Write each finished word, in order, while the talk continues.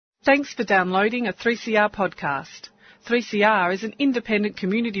Thanks for downloading a 3CR podcast. 3CR is an independent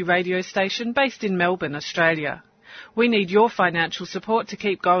community radio station based in Melbourne, Australia. We need your financial support to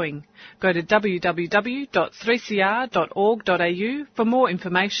keep going. Go to www.3cr.org.au for more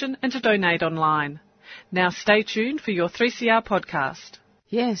information and to donate online. Now stay tuned for your 3CR podcast.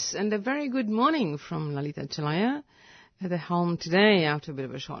 Yes, and a very good morning from Lalita Chalaya at the helm today after a bit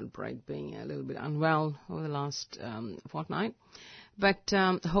of a short break, being a little bit unwell over the last fortnight. But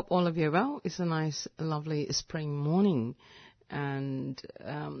I hope all of you are well. It's a nice, lovely spring morning, and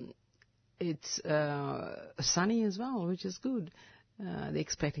it's sunny as well, which is good. They're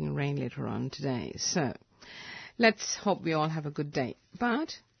expecting rain later on today. So let's hope we all have a good day.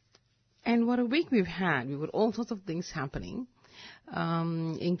 And what a week we've had. We've got all sorts of things happening,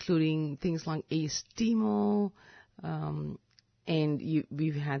 including things like East Timor, and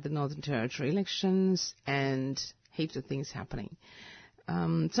we've had the Northern Territory elections and heaps of things happening.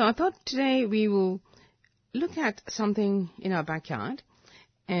 So I thought today we will look at something in our backyard,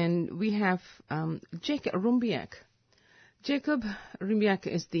 and we have Jacob Rumbiak. Jacob Rumbiak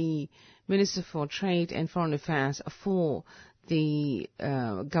is the Minister for Trade and Foreign Affairs for the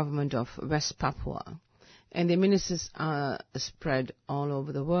government of West Papua. And the ministers are spread all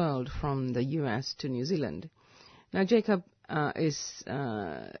over the world, from the US to New Zealand. Now, Jacob is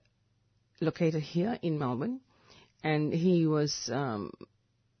located here in Melbourne, and he was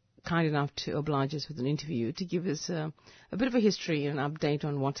kind enough to oblige us with an interview to give us a bit of a history and an update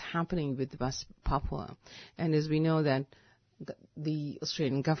on what's happening with West Papua. And as we know that the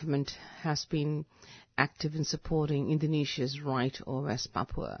Australian government has been active in supporting Indonesia's right over West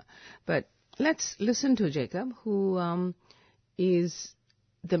Papua. But let's listen to Jacob, who is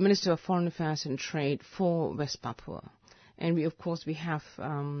the Minister of Foreign Affairs and Trade for West Papua. And we have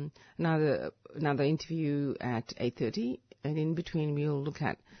another interview at 8:30, and in between we'll look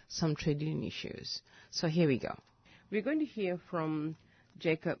at some trade union issues. So here we go. We're going to hear from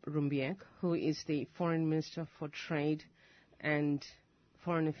Jacob Rumbiak, who is the Foreign Minister for Trade and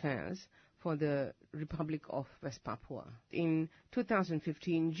Foreign Affairs for the Republic of West Papua. In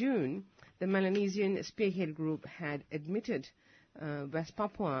 2015 June, the Melanesian Spearhead Group had admitted West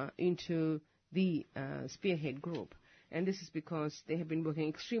Papua into the Spearhead Group. And this is because they have been working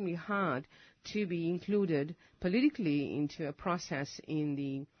extremely hard to be included politically into a process in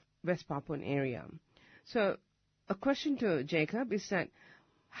the West Papuan area. So a question to Jacob is that,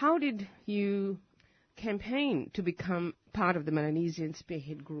 how did you campaign to become part of the Melanesian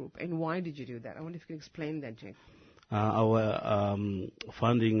Spearhead Group, and why did you do that? I wonder if you could explain that, Jacob. Our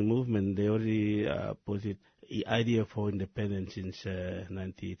founding movement, they already put it, the idea for independence since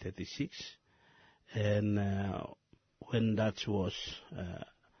 1936. And when that was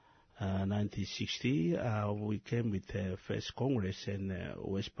 1960, we came with the first Congress, and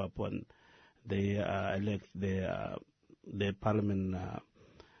West Papuan, they elect the parliament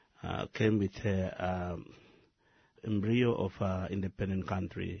came with embryo of independent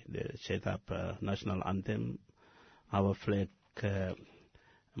country. They set up a national anthem, our flag,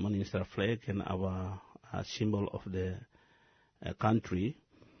 Morning Star flag, and our symbol of the country.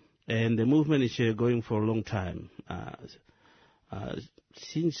 And the movement is going for a long time.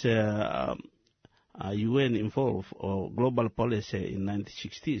 Since UN involved or global policy in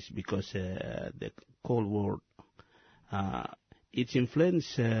 1960s, because the Cold War, it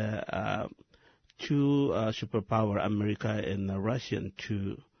influenced two superpower, America and Russia,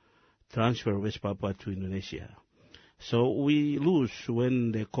 to transfer West Papua to Indonesia. So we lose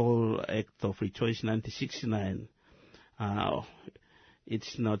when the Cold Act of Rechoice 1969.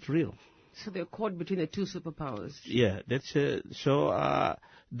 It's not real. So they're caught between the two superpowers. Yeah, that's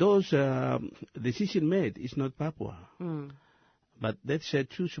those decision made is not Papua, but that's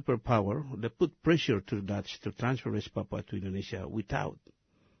two superpower. They put pressure to the Dutch to transfer West Papua to Indonesia without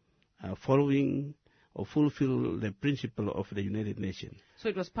following or fulfill the principle of the United Nations. So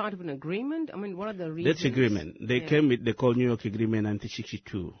it was part of an agreement? I mean, what are the reasons? That's agreement. They came with the New York Agreement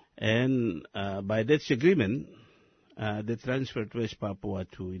 1962, and by that agreement, they transferred West Papua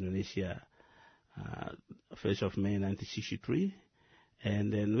to Indonesia 1st of May 1963,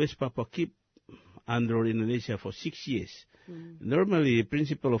 and then West Papua keep under Indonesia for 6 years. Normally,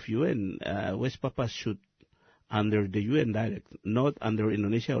 principle of UN, West Papua should under the UN direct, not under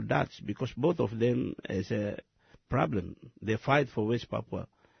Indonesia or Dutch, because both of them is a problem. They fight for West Papua,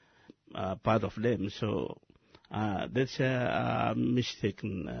 part of them. So that's a mistake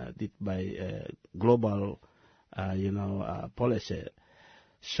did by global, policy.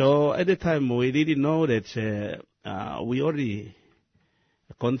 So at the time we didn't know that we already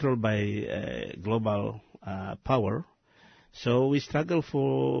controlled by global power. So we struggle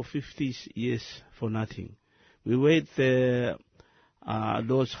for 50 years for nothing. We wait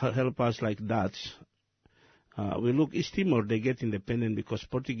those help us like Dutch. We look East Timor, they get independent because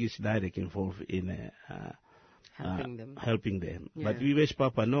Portuguese direct involved in helping them. Yeah. But we West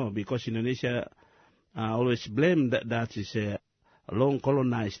Papua no, because Indonesia always blame that is long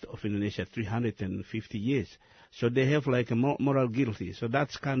colonized of Indonesia, 350 years. So they have like a moral guilty. So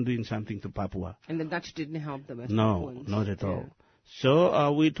that's can doing something to Papua. And the Dutch didn't help them as No, Papuans. not at all.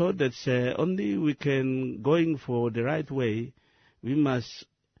 So we thought that only we can, going for the right way, we must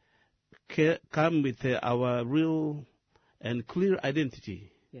come with our real and clear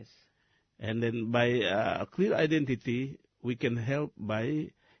identity. Yes. And then by clear identity, we can help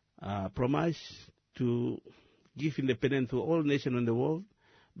by promise to give independence to all nations in the world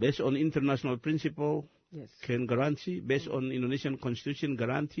based on international principle. Yes. Can guarantee, based on Indonesian constitution,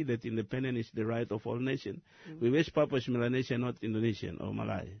 guarantee that independence is the right of all nations. We West Papua is Melanesian, not Indonesian or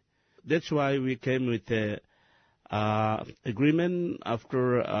Malay. That's why we came with the agreement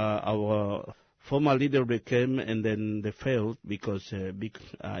after our former leader became, and then they failed because big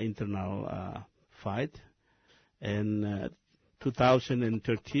internal fight. And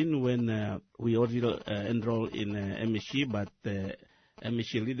 2013, when we already enrolled in MSC, but the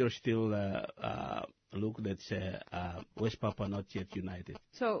MSC leader still look that West Papua not yet united.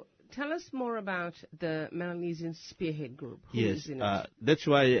 So tell us more about the Melanesian Spearhead Group. Who Yes, is in it? that's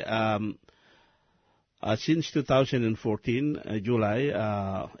why since 2014,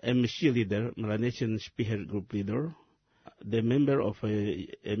 July, MSC leader, Melanesian Spearhead Group leader, the member of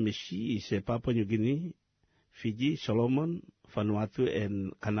MSC is Papua New Guinea, Fiji, Solomon, Vanuatu,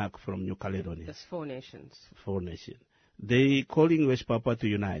 and Kanak from New Caledonia. That's 4 nations. 4 nations. They calling West Papua to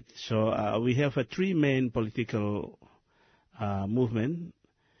unite. So we have 3 main political movement.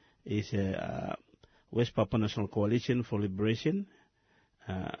 Is West Papua National Coalition for Liberation.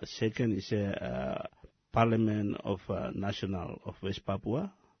 Second is Parliament of National of West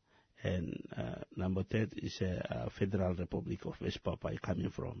Papua. And number 3 is Federal Republic of West Papua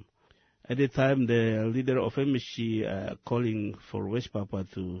coming from. At the time, the leader of MSC calling for West Papua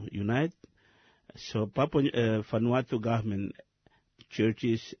to unite. So Vanuatu government,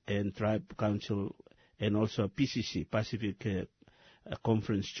 churches and tribe council, and also PCC, Pacific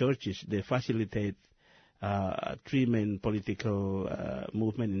Conference churches, they facilitate 3 main political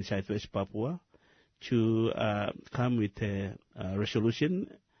movement inside West Papua to come with a resolution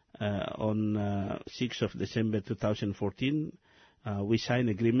on 6th of December 2014. We signed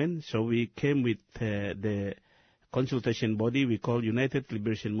agreement, so we came with the consultation body we call United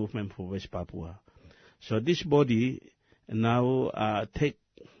Liberation Movement for West Papua. So this body now take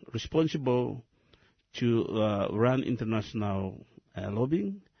responsible to run international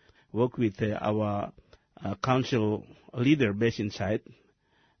lobbying, work with our council leader based inside.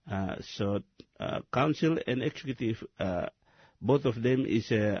 So council and executive, both of them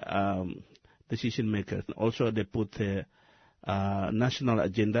is a decision maker. Also they put national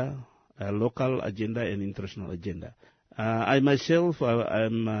agenda, local agenda, and international agenda. I myself,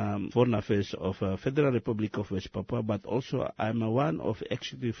 I'm Foreign Affairs of Federal Republic of West Papua, but also I'm one of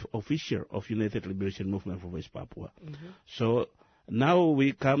executive official of United Liberation Movement for West Papua. Mm-hmm. So now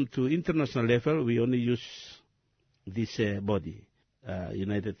we come to international level, we only use this body,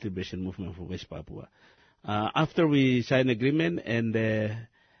 United Liberation Movement for West Papua. After we sign agreement and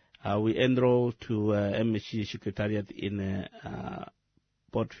we enroll to MSC Secretariat in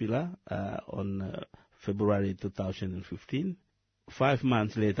Port Vila on February 2015. 5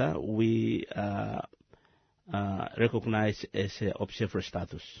 months later, we recognized as observer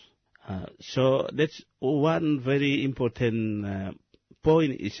status. So that's one very important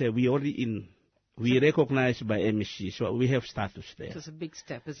point is we already in. We recognized by MSC, so we have status there. It's a big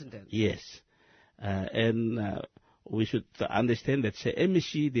step, isn't it? Yes. And we should understand that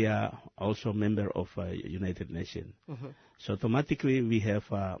MSC, they are also member of United Nations. Mm-hmm. So automatically we have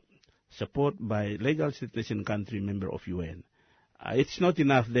support by legal citizen country member of UN. It's not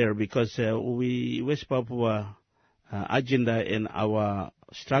enough there because we West Papua agenda and our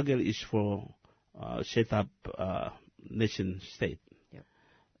struggle is for set up nation state. Yep.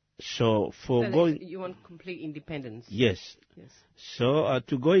 So for going, you want complete independence. Yes. Yes. So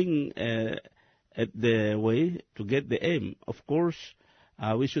to going at the way to get the aim, of course,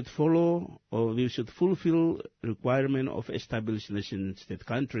 we should follow or we should fulfill requirement of established nation state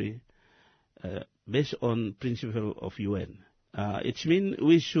country based on principle of UN. It means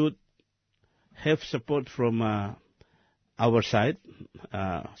we should have support from our side,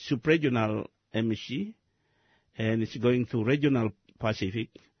 subregional MSC, and it's going to regional Pacific.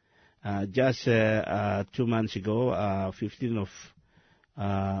 Just 2 months ago, 15th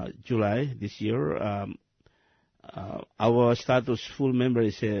of July this year, our status full member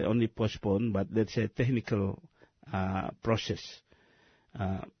is only postponed, but that's a technical process.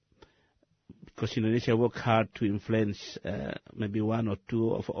 Because Indonesia worked hard to influence maybe one or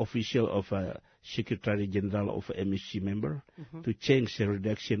two of official of Secretary General of MSC member to change the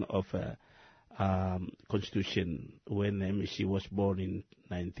redaction of Constitution when MSC was born in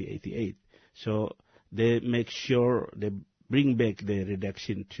 1988. So they make sure they bring back the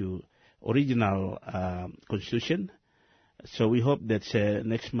redaction to original Constitution. So we hope that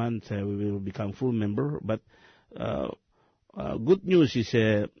next month we will become full member. But good news is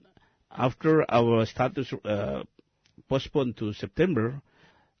after our status postponed to September,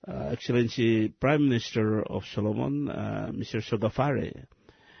 Excellency Prime Minister of Solomon, Mr. Sogafare,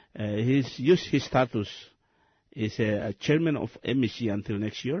 he's used his status as a chairman of MEC until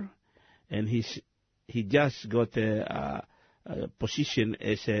next year, and he just got a position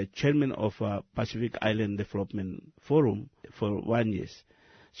as a chairman of Pacific Island Development Forum for 1 year.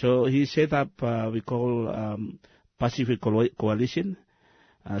 So he set up we call Pacific Coalition.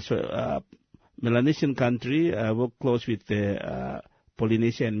 Melanesian country work close with the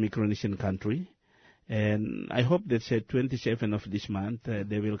Polynesia and Micronesian country. And I hope that 27th of this month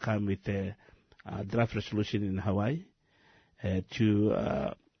they will come with a draft resolution in Hawaii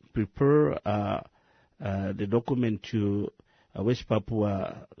to prepare the document to West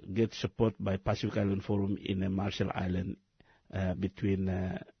Papua get support by Pacific Island Forum in Marshall Island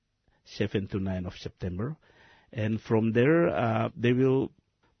between 7 to 9 of September. And from there they will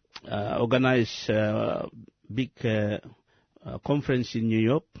organize a big conference in New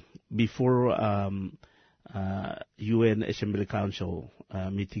York before UN Assembly Council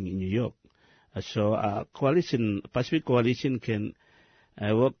meeting in New York. So Pacific Coalition can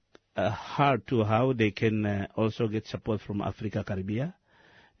work hard to how they can also get support from Africa, Caribbean.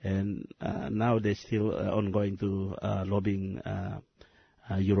 And now they're still ongoing to lobbying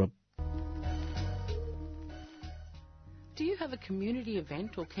Europe. Do you have a community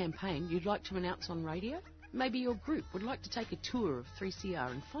event or campaign you'd like to announce on radio? Maybe your group would like to take a tour of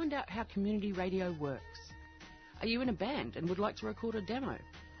 3CR and find out how community radio works. Are you in a band and would like to record a demo?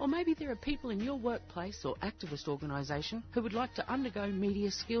 Or maybe there are people in your workplace or activist organisation who would like to undergo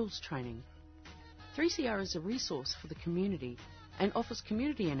media skills training. 3CR is a resource for the community and offers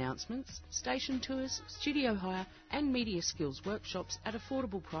community announcements, station tours, studio hire and media skills workshops at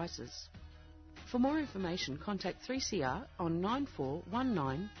affordable prices. For more information, contact 3CR on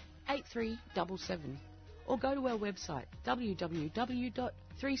 9419 8377 or go to our website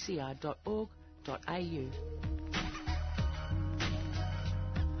www.3cr.org.au.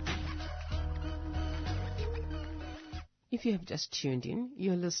 If you have just tuned in,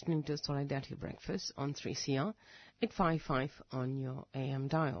 you're listening to Solidarity Breakfast on 3CR at 55 on your AM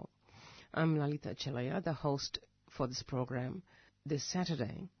dial. I'm Lalita Chelaya, the host for this program this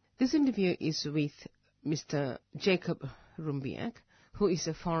Saturday. This interview is with Mr. Jacob Rumbiak, who is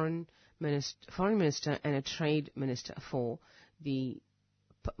a foreign minister and a trade minister for the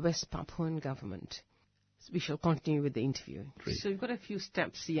West Papuan government. We shall continue with the interview. Great. So we've got a few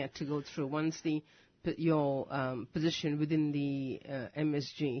steps yet to go through. Once your position within the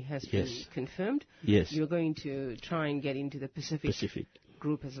MSG has been confirmed, you're going to try and get into the Pacific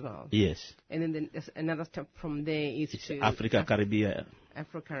group as well. Yes. And then another step from there is to Africa, Caribbean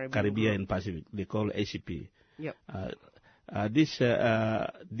and Pacific. They call ACP. Yep. This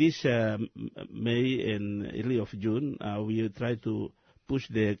May and early of June, we will try to push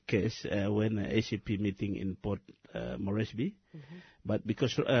the case when ACP meeting in Port Moresby. Mm-hmm. But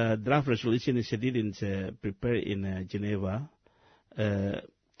because draft resolution is didn't prepare in Geneva,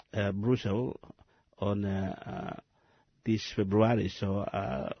 Brussels on this February. So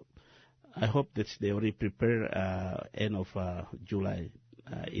I hope that they already prepare end of July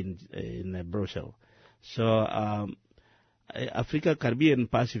in Brussels. So Africa, Caribbean,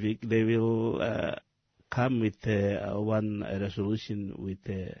 Pacific, they will come with one resolution with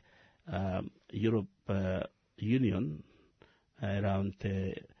the Europe Union around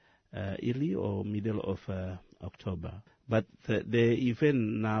early or middle of October. But the event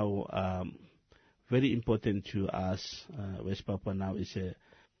now very important to us, West Papua now, is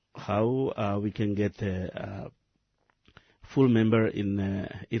how we can get a full member in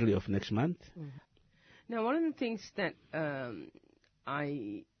early of next month. Mm-hmm. Now, one of the things that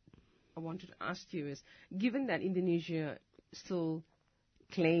I wanted to ask you is, given that Indonesia still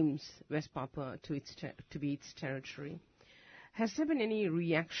claims West Papua to be its territory, has there been any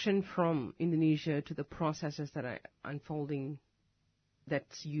reaction from Indonesia to the processes that are unfolding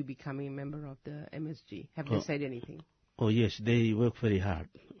that's you becoming a member of the MSG? Have they said anything? Oh yes, they work very hard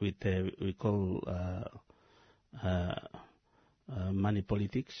with we call money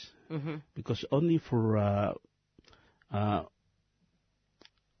politics, because only for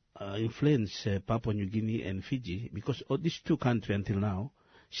influence Papua New Guinea and Fiji, because these two countries until now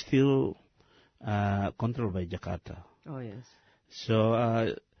still controlled by Jakarta. Oh yes.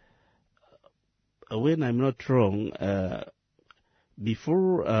 So when I'm not wrong,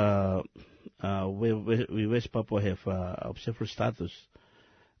 before we West Papua have observer status,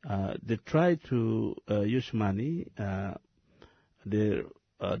 they try to use money. The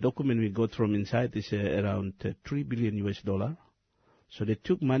document we got from inside is around $3 billion. So they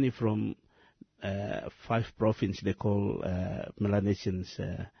took money from 5 provinces. They call Melanesians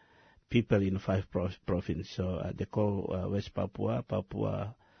people in 5 provinces. So they call West Papua,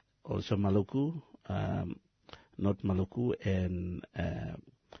 Papua, also Maluku, North Maluku, and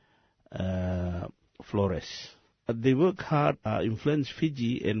Flores. They work hard, influence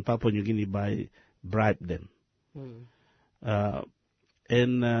Fiji and Papua New Guinea by bribe them.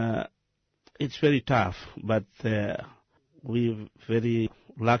 And it's very tough, but we're very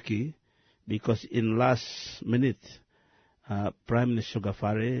lucky because in last minute, Prime Minister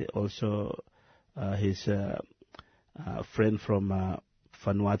Sogavare, also his friend from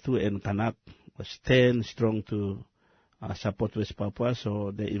Vanuatu and Kanak, stand strong to support West Papua,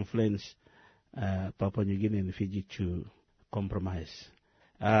 so they influence Papua New Guinea and Fiji to compromise.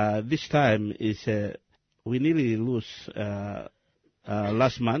 This time is we nearly lose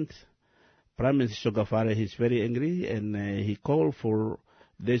last month. Prime Minister Sogavare is very angry, and he called for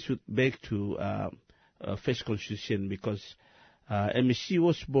they should back to first constitution, because MSC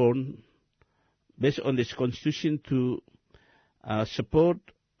was born based on this constitution to support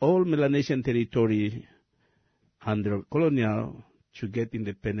all Melanesian territory under colonial to get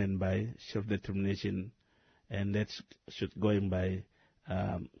independent by self-determination, and that's should going by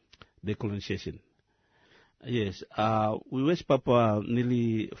decolonization. Yes, we West Papua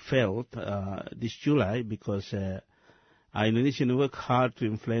nearly failed this July because Indonesians work hard to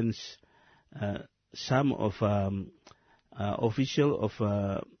influence some of official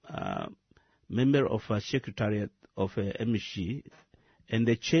of member of secretariat of MSG, and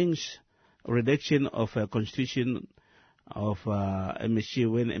they changed redaction of a constitution of MSG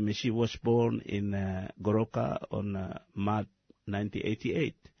when MSG was born in Goroka on March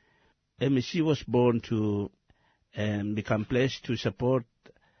 1988. MSG was born to become place to support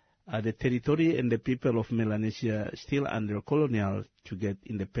the territory and the people of Melanesia still under colonial to get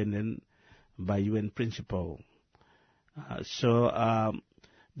independent by UN principle. So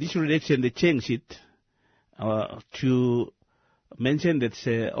this redaction, they changed it to mention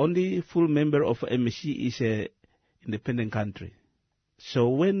that only full member of MSC is a independent country. So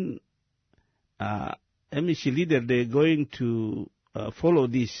when MSC leader, they're going to follow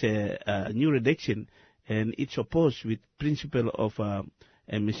this new redaction, and it's opposed with principle of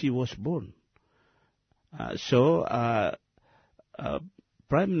MSC was born. So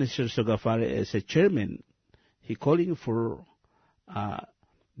Prime Minister Sogavare, as a chairman, he calling for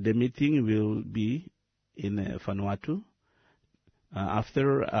the meeting will be in Vanuatu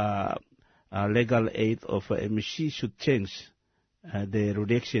after legal aid of MSC should change the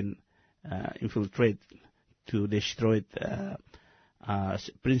redaction, infiltrate to destroy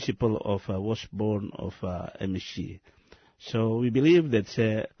principle of was born of MSC. So we believe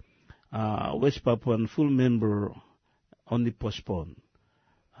that West Papuan full member only postponed.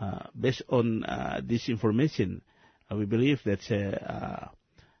 Based on this information, we believe that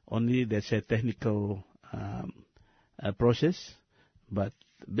only that's a technical process, but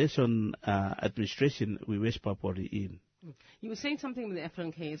based on administration, we West Papua in. You were saying something with the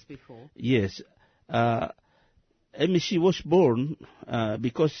FLNKS before. Yes. MSC was born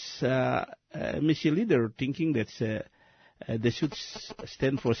because MSC leader thinking that they should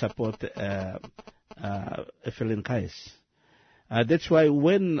stand for support FLNKS. That's why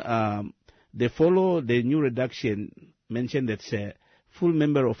when they follow the new redaction, mention that full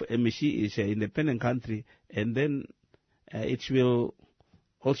member of MSC is an independent country, and then it will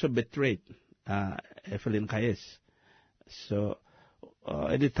also betray FLNKS. So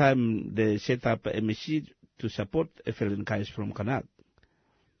at the time they set up MSC to support FLNKS from Kanak.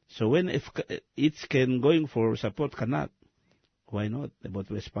 So when it can going for support Kanak, why not about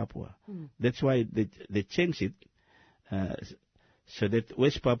West Papua? That's why they changed it so that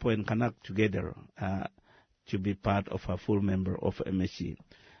West Papua and Kanak together to be part of a full member of MSC.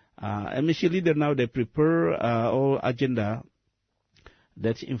 MSC leader now, they prepare all agenda,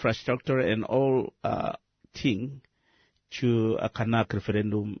 that's infrastructure and all thing to a Kanak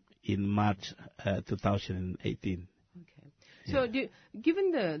referendum in March 2018. So,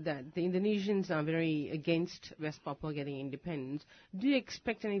 given that the Indonesians are very against West Papua getting independence, do you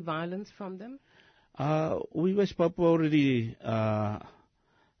expect any violence from them? We West Papua already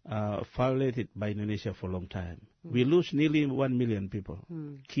violated by Indonesia for a long time. We lose nearly 1 million people,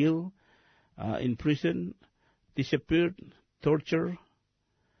 killed, in prison, disappeared, torture,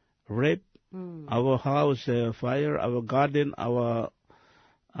 rape, our house fire, our garden, our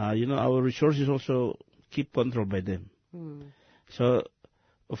resources also keep controlled by them. So,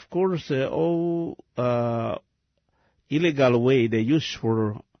 of course, all illegal way they use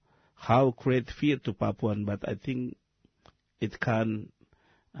for how create fear to Papuan, but I think it can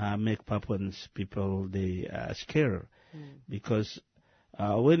make Papuans people they scared because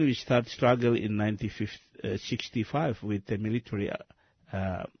when we start struggle in 1965 with the military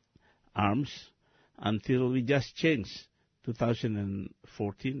arms until we just changed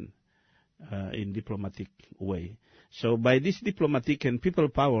 2014 in diplomatic way. So by this diplomatic and people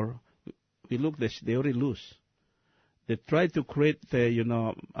power, we look this they already lose. They try to create they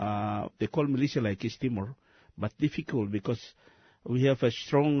call militia like East Timor, but difficult because we have a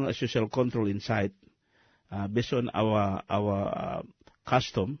strong social control inside based on our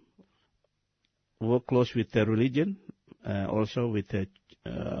custom. Work close with the religion, also with the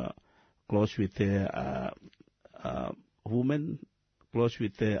close with the women, close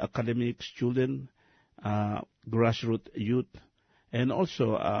with the academic students, grassroots youth, and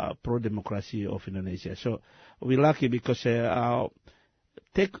also pro-democracy of Indonesia. So we're lucky because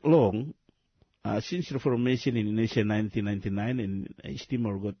take long since Reformation in Indonesia in 1999 and East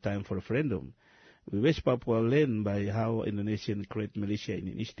Timor got time for referendum. West Papua learned by how Indonesians create militia in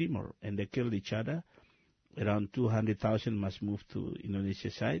East Timor and they killed each other. Around 200,000 must move to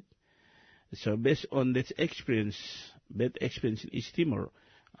Indonesia side. So based on that experience, bad experience in East Timor,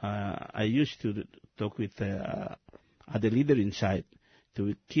 I used to talk with other leader inside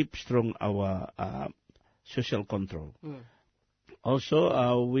to keep strong our social control.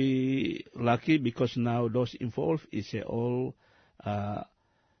 Also, we lucky because now those involved is all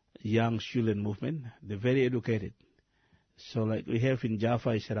young student movement. They're very educated. So like we have in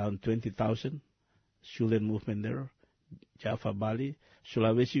Java is around 20,000 student movement there. Java, Bali.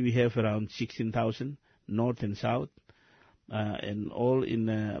 Sulawesi we have around 16,000, north and south. And all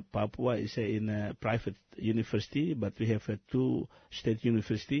in Papua is in a private university, but we have 2 state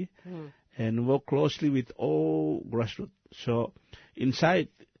university and work closely with all grassroots. So inside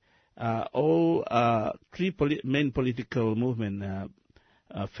all 3 main political movement,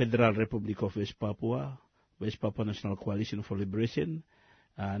 Federal Republic of West Papua National Coalition for Liberation,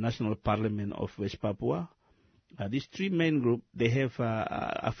 National Parliament of West Papua. These 3 main groups, they have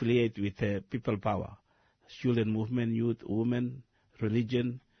affiliate with people power. Student movement, youth, women,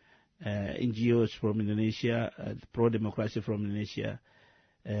 religion, NGOs from Indonesia, pro-democracy from Indonesia.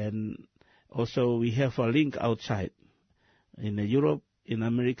 And also we have a link outside in Europe, in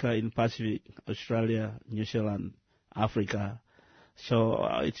America, in Pacific, Australia, New Zealand, Africa. So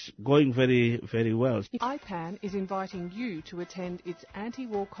it's going very, very well. IPAN is inviting you to attend its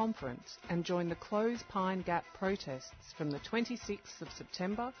anti-war conference and join the Close Pine Gap protests from the 26th of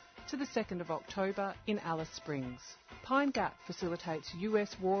September to the 2nd of October in Alice Springs. Pine Gap facilitates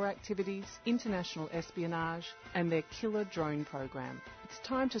US war activities, international espionage and their killer drone program. It's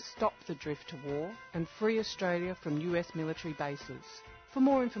time to stop the drift to war and free Australia from US military bases. For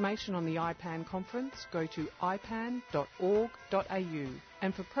more information on the IPAN conference, go to ipan.org.au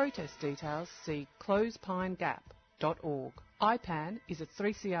and for protest details, see closepinegap.org. IPAN is a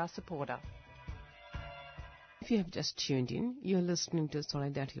 3CR supporter. If you have just tuned in, you're listening to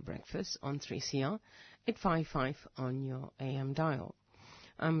Solidarity Breakfast on 3CR at 55 on your AM dial.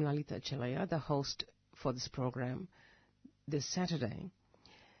 I'm Lalita Chelaya, the host for this program this Saturday.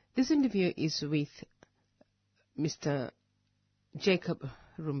 This interview is with Mr. Jacob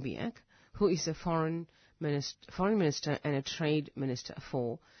Rumbiak, who is a foreign minister and a trade minister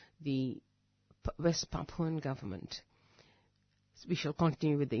for the West Papuan government. We shall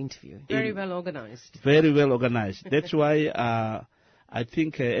continue with the interview. Very well organized. Very well organized. That's why I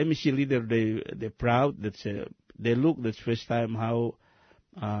think MEC leader they're proud that they look that's first time how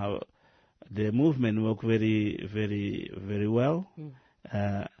the movement work very, very, very well.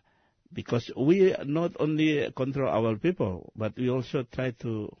 Because we not only control our people, but we also try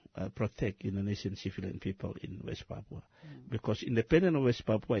to protect Indonesian civilian people in West Papua. Because independent of West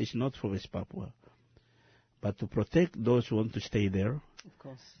Papua is not for West Papua, but to protect those who want to stay there. Of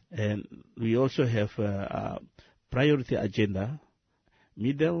course. And we also have a priority agenda,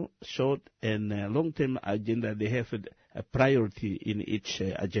 middle, short, and long-term agenda. They have a priority in each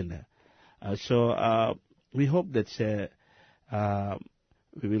agenda. So we hope that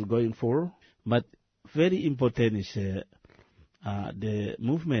we will going forward. But very important is the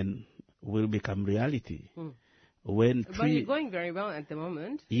movement will become reality. When but you're going very well at the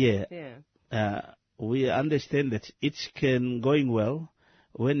moment. Yeah. Yeah. We understand that it can going well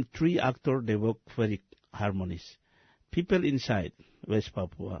when three actors they work very harmonious. People inside West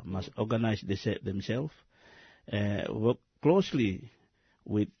Papua must organize themselves, work closely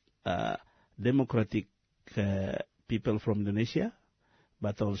with democratic people from Indonesia,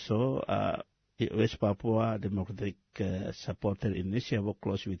 but also West Papua Democratic supporter in Indonesia work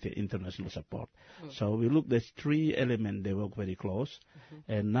close with the international support. So we look at three elements, they work very close.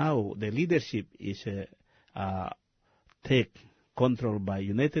 And now the leadership is take control by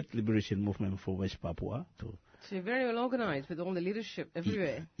United Liberation Movement for West Papua. So you're very well organized with all the leadership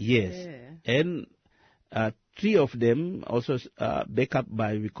everywhere. Yes. Yeah. And three of them also backed up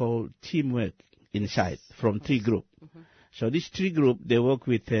by, we call teamwork inside from three groups. So these three groups, they work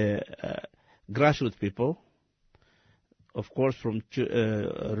with grassroots people, of course, from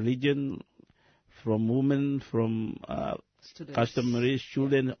religion, from women, from customers,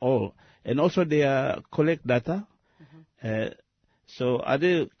 children, all. And also they collect data. So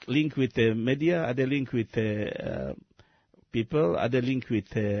other link with the media, other link with people, other link with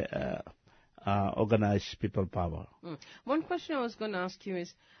organized people power. One question I was going to ask you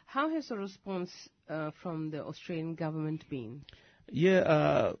is, how has the response from the Australian government been?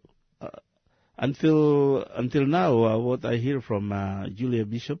 Yeah, until now, what I hear from Julia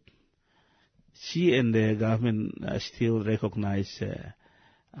Bishop, she and the government still recognize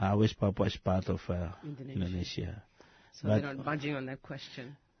West Papua as part of Indonesia. So they're not budging on that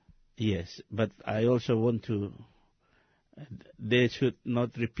question. Yes, but I also want to, they should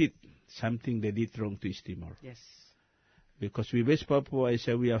not repeat something they did wrong to East Timor. Yes. Because we West Papua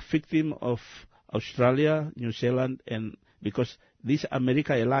we are victim of Australia, New Zealand, and because these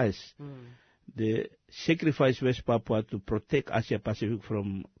America allies, they sacrifice West Papua to protect Asia Pacific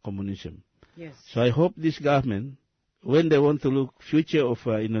from communism. Yes. So I hope this government, when they want to look future of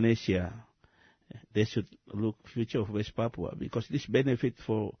Indonesia, they should look future of West Papua, because this benefit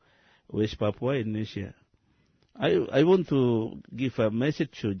for West Papua, Indonesia. I want to give a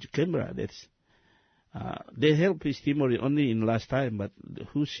message to Canberra that they help East Timor only in last time, but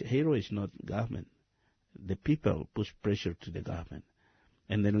whose hero is not government. The people push pressure to the government.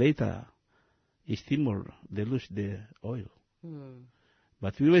 And then later, East Timor, they lose their oil.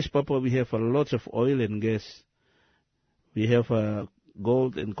 But we West Papua, we have lots of oil and gas. We have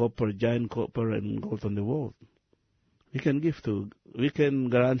gold and copper, giant copper and gold on the world. We can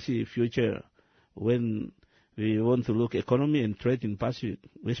guarantee future when we want to look economy and trade in Pacific.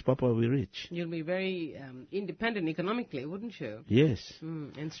 West Papua will reach. You'll be very independent economically, wouldn't you? Yes.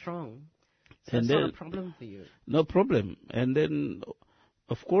 And strong. So and it's not a problem for you. No problem. And then,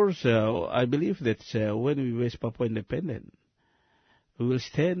 of course, I believe that when we West Papua independent, we will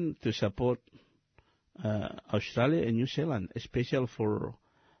stand to support Australia and New Zealand, especially for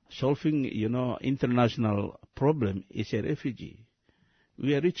solving, international problem is a refugee.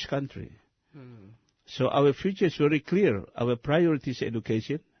 We are a rich country. So our future is very clear. Our priorities: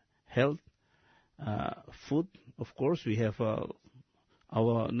 education, health, food. Of course, we have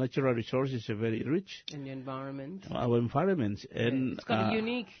our natural resources are very rich. And the environment. Our environment. And it's got a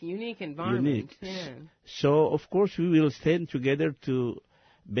unique environment. Yeah. So, of course, we will stand together to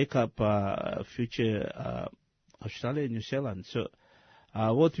back up future Australia and New Zealand. So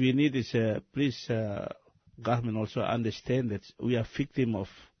what we need is, please, government also understand that we are victim of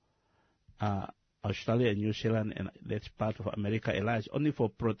Australia and New Zealand, and that's part of America allies, only for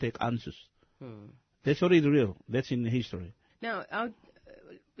protect answers. That's already real. That's in history. Now,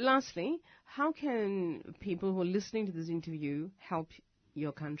 lastly, how can people who are listening to this interview help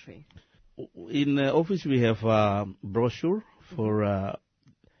your country? In office, we have a brochure for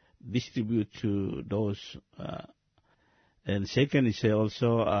distribute to those. And second is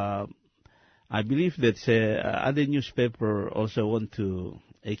also, I believe that other newspaper also want to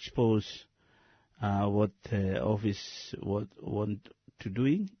expose what office want to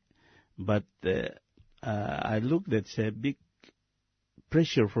doing, but I look that's a big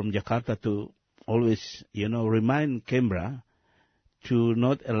pressure from Jakarta to always, remind Canberra to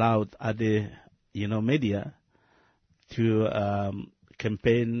not allow other, media to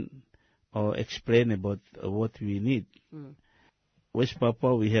campaign or explain about what we need. West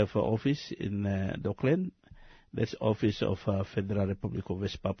Papua, we have an office in Dockland. That's office of Federal Republic of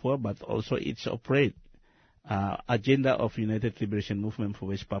West Papua, but also it's operate agenda of United Liberation Movement for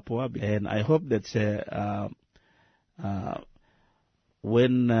West Papua. And I hope that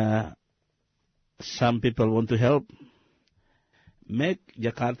when some people want to help, make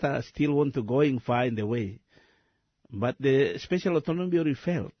Jakarta still want to going find a way. But the special autonomy already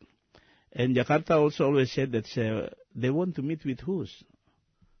failed. And Jakarta also always said that they want to meet with who's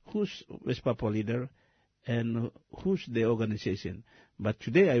West Papua leader and who's the organization. But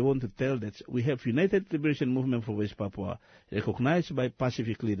today I want to tell that we have United Liberation Movement for West Papua, recognized by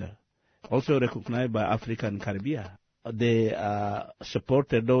Pacific leader, also recognized by Africa and Caribbean. They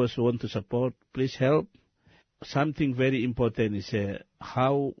supported those who want to support. Please help. Something very important is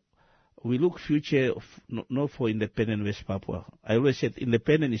how we look future not for independent West Papua. I always said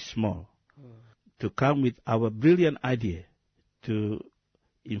independent is small. To come with our brilliant idea to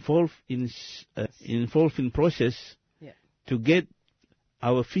involve in process to get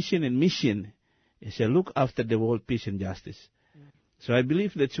our vision and mission is to look after the world peace and justice. So I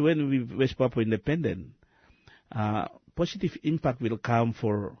believe that when we West Papua independent, positive impact will come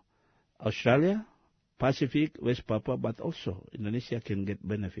for Australia, Pacific, West Papua, but also Indonesia can get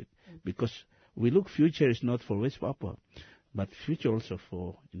benefit because we look future is not for West Papua, but future also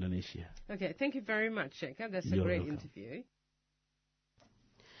for Indonesia. Okay, thank you very much, Jacob. That's a You're great welcome. interview.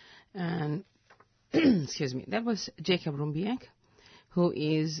 And excuse me, that was Jacob Rumbiak, who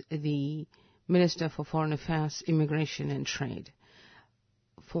is the Minister for Foreign Affairs, Immigration and Trade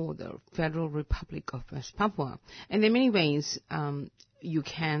for the Federal Republic of West Papua. And there are many ways you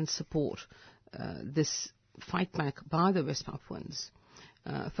can support this fight back by the West Papuans.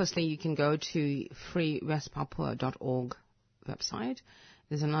 Firstly, you can go to freewestpapua.org website.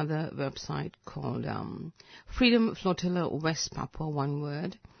 There's another website called Freedom Flotilla West Papua, one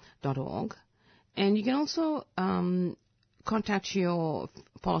word, .org. And you can also contact your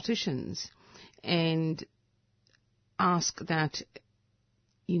politicians and ask that,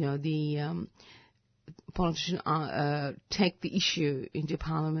 the politician take the issue into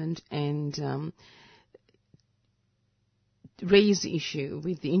Parliament and raise the issue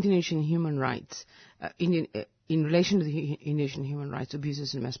with the Indonesian human rights in relation to the Indonesian human rights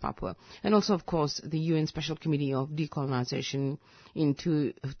abuses in West Papua. And also, of course, the UN Special Committee of Decolonization in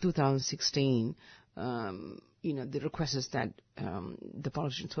 2016, the request is that the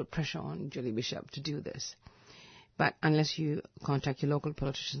politicians put pressure on Julie Bishop to do this. But unless you contact your local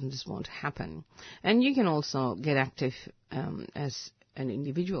politicians, this won't happen. And you can also get active as an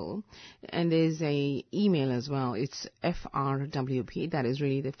individual. And there's a email as well. It's FRWP, that is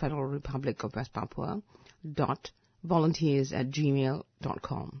really the Federal Republic of West Papua,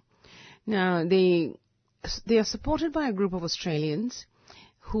 volunteers@gmail.com. Now, they are supported by a group of Australians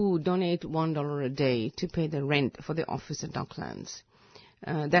who donate $1 a day to pay the rent for their office at Docklands.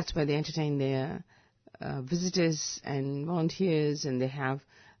 That's where they entertain their visitors and volunteers, and they have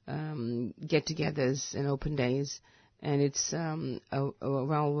get-togethers and open days. And it's a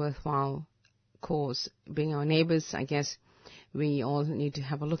well worthwhile cause. Being our neighbors, I guess we all need to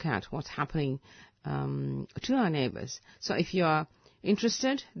have a look at what's happening to our neighbors. So if you are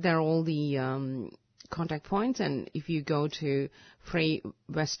interested, there are all the contact points, and if you go to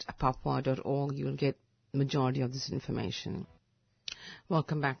freewestpapua.org, you'll get the majority of this information.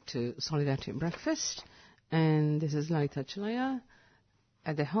 Welcome back to Solidarity Breakfast, and this is Lalita Chalaya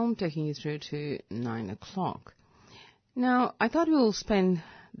at the home, taking you through to 9 o'clock. Now, I thought we'll spend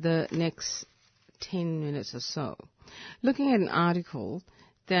the next 10 minutes or so looking at an article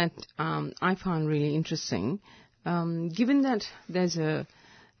that I found really interesting. Given that there's a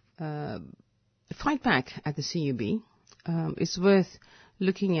fight back at the CUB, it's worth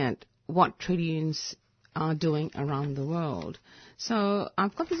looking at what trade unions are doing around the world. So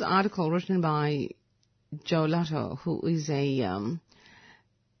I've got this article written by Joe Lutto, who is a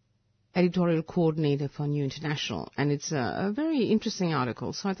editorial coordinator for New International, and it's a very interesting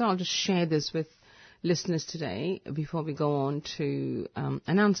article. So I thought I'll just share this with listeners today before we go on to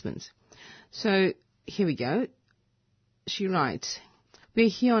announcements. So here we go. She writes, "We're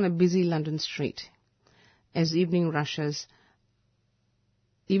here on a busy London street as evening rush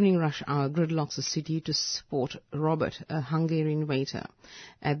hour gridlocks the city to support Robert, a Hungarian waiter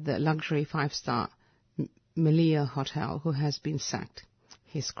at the luxury 5-star Melia Hotel who has been sacked.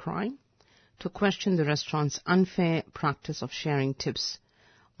 His crime? To question the restaurant's unfair practice of sharing tips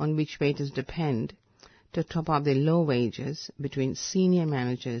on which waiters depend to top up their low wages between senior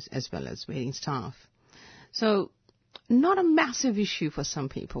managers as well as waiting staff." So, not a massive issue for some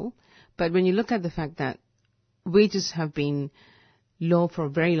people, but when you look at the fact that wages have been low for a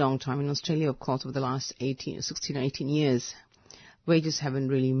very long time, in Australia, of course, over the last 16 or 18 years, wages haven't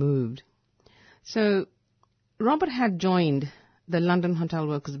really moved. So, Robert had joined the London Hotel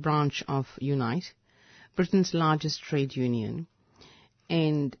Workers branch of Unite Britain's largest trade union,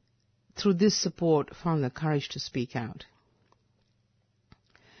 and through this support found the courage to speak out.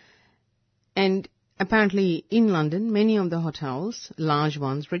 And apparently in London, many of the hotels, large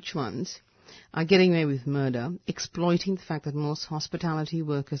ones, rich ones, are getting away with murder, exploiting the fact that most hospitality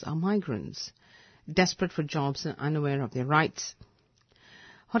workers are migrants, desperate for jobs and unaware of their rights.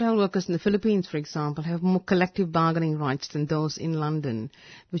 Hotel workers in the Philippines, for example, have more collective bargaining rights than those in London,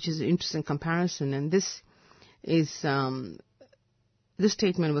 which is an interesting comparison. And this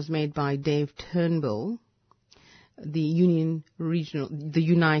statement was made by Dave Turnbull, the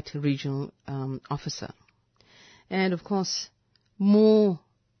Unite regional officer. And of course, more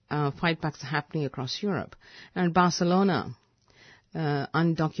fightbacks are happening across Europe. And Barcelona,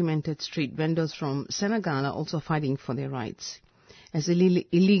 undocumented street vendors from Senegal are also fighting for their rights. As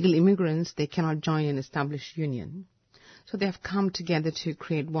illegal immigrants, they cannot join an established union. So they have come together to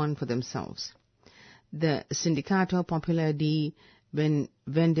create one for themselves. The Sindicato Popular de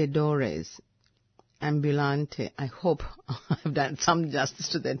Vendedores Ambulante, I hope I've done some justice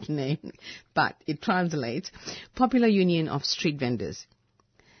to that name, but it translates, Popular Union of Street Vendors.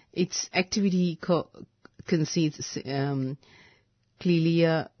 Its activity concedes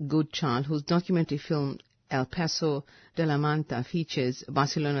Clelia Goodchild, whose documentary film El Paso de la Manta features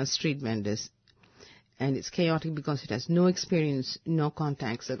Barcelona's street vendors. And it's chaotic because it has no experience, no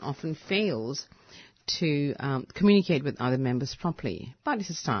contacts, and often fails to communicate with other members properly. But it's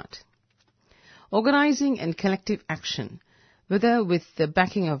a start. Organizing and collective action, whether with the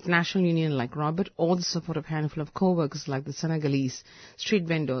backing of national union like Robert or the support of a handful of co-workers like the Senegalese street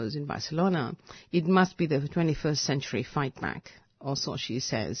vendors in Barcelona, it must be the 21st century fight back, or so she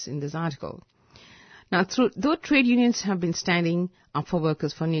says in this article. Now, though trade unions have been standing up for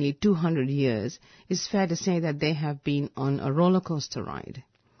workers for nearly 200 years, it's fair to say that they have been on a roller coaster ride.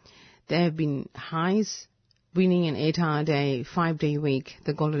 There have been highs, winning an 8-hour day, 5-day week,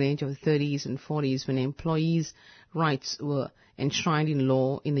 the golden age of the 30s and 40s when employees' rights were enshrined in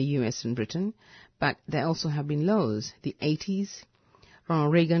law in the US and Britain, but there also have been lows. The 80s,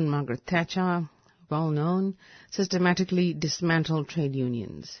 Ronald Reagan, Margaret Thatcher, well known, systematically dismantled trade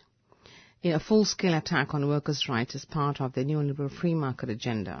unions in a full-scale attack on workers' rights as part of the neoliberal free market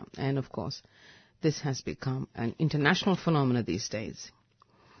agenda. And, of course, this has become an international phenomenon these days.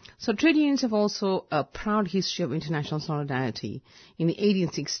 So trade unions have also a proud history of international solidarity. In the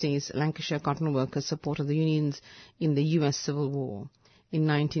 1860s, Lancashire cotton workers supported the unions in the U.S. Civil War. In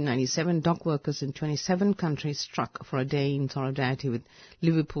 1997, dock workers in 27 countries struck for a day in solidarity with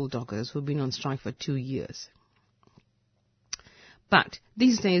Liverpool dockers who've been on strike for 2 years. But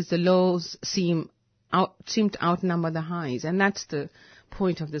these days, the lows seem to outnumber the highs, and that's the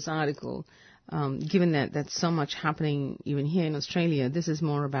point of this article. Given that that's so much happening even here in Australia, this is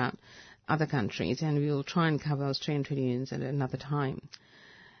more about other countries, and we'll try and cover Australian trade unions at another time.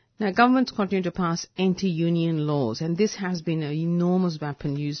 Now, governments continue to pass anti-union laws, and this has been an enormous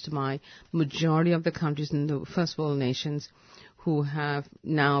weapon used by majority of the countries in the first world nations who have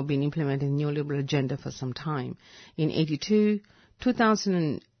now been implementing the neoliberal agenda for some time. In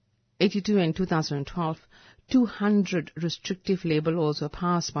 1982 and 2012, 200 restrictive labor laws were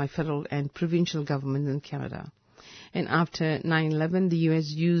passed by federal and provincial governments in Canada. And after 9/11, the U.S.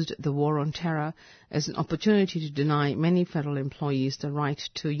 used the war on terror as an opportunity to deny many federal employees the right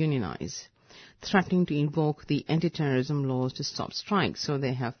to unionize, threatening to invoke the anti-terrorism laws to stop strikes. So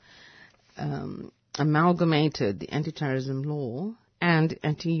they have amalgamated the anti-terrorism law and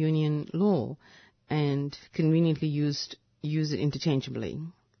anti-union law and conveniently use it interchangeably.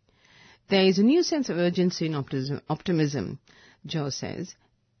 There is a new sense of urgency and optimism, Joe says,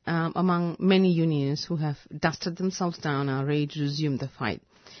 among many unions who have dusted themselves down and are ready to resume the fight.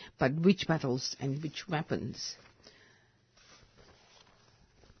 But which battles and which weapons?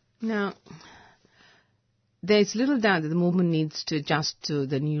 Now, there is little doubt that the movement needs to adjust to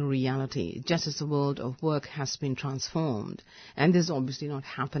the new reality, just as the world of work has been transformed. And this is obviously not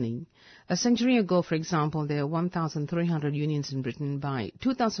happening. A century ago, for example, there were 1,300 unions in Britain. By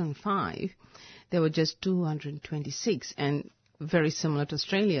 2005, there were just 226, and very similar to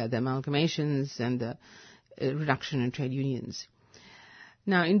Australia, the amalgamations and the reduction in trade unions.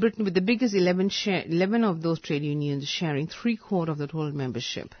 Now, in Britain, with the biggest 11 of those trade unions sharing 3/4 of the total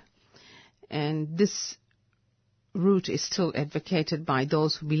membership. And this route is still advocated by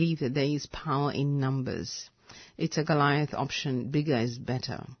those who believe that there is power in numbers. It's a Goliath option, bigger is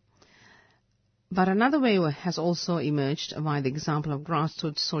better. But another way has also emerged via the example of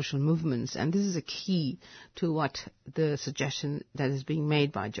grassroots social movements, and this is a key to what the suggestion that is being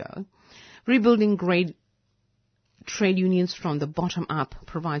made by Joe. Rebuilding trade unions from the bottom up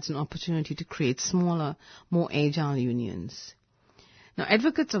provides an opportunity to create smaller, more agile unions. Now,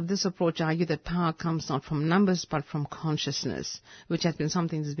 advocates of this approach argue that power comes not from numbers but from consciousness, which has been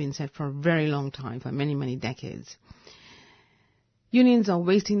something that's been said for a very long time, for many, many decades. Unions are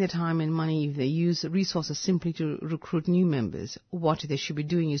wasting their time and money if they use resources simply to recruit new members. What they should be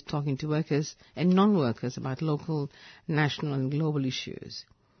doing is talking to workers and non-workers about local, national and global issues.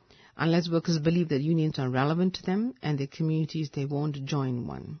 Unless workers believe that unions are relevant to them and their communities, they won't join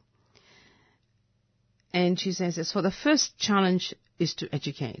one. And she says, so the first challenge is to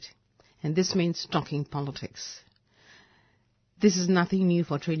educate. And this means talking politics. This is nothing new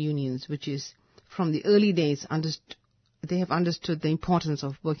for trade unions, which is from the early days they have understood the importance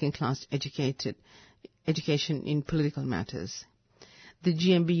of working class education in political matters. The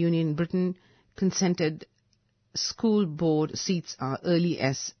GMB union in Britain consented school board seats are early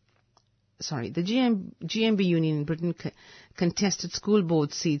as the GMB union in Britain contested school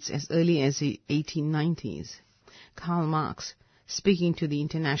board seats as early as the 1890s. Karl Marx, speaking to the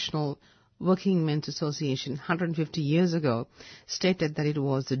International Working Men's Association 150 years ago, stated that it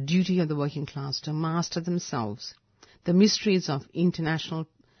was the duty of the working class to master themselves the mysteries of international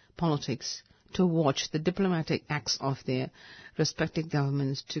politics, to watch the diplomatic acts of their respective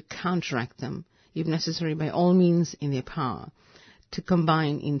governments, to counteract them, if necessary by all means in their power, to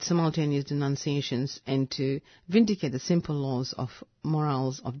combine in simultaneous denunciations and to vindicate the simple laws of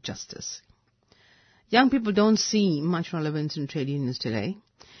morals of justice. Young people don't see much relevance in trade unions today,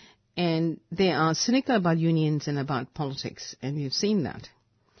 and they are cynical about unions and about politics, and we've seen that.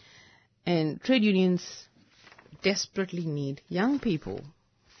 And trade unions desperately need young people.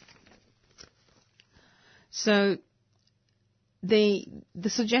 So the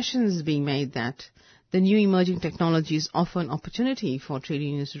suggestion is being made that the new emerging technologies offer an opportunity for trade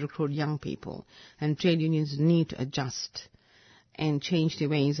unions to recruit young people, and trade unions need to adjust and change their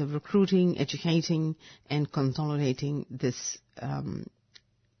ways of recruiting, educating, and consolidating this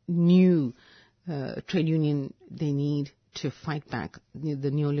new trade union they need to fight back the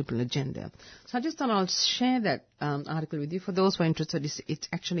neoliberal agenda. So I just thought I'll share that article with you. For those who are interested, it's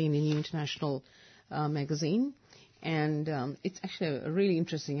actually in the New International magazine, and it's actually a really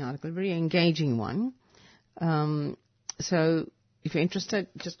interesting article, very engaging one. So if you're interested,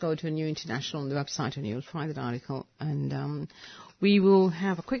 just go to New International on the website and you'll find that article. And we will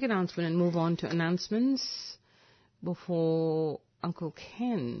have a quick announcement and move on to announcements before Uncle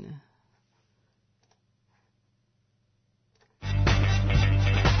Ken.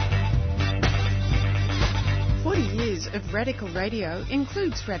 Years of Radical Radio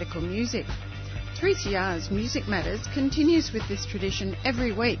includes radical music. 3CR's Music Matters continues with this tradition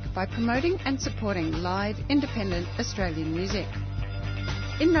every week by promoting and supporting live, independent Australian music.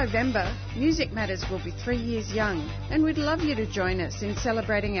 In November, Music Matters will be 3 years young, and we'd love you to join us in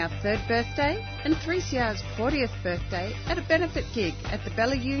celebrating our 3rd birthday and 3CR's 40th birthday at a benefit gig at the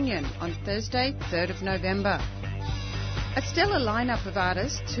Bella Union on Thursday, 3rd of November. A stellar lineup of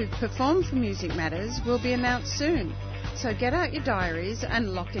artists who perform for Music Matters will be announced soon, so get out your diaries and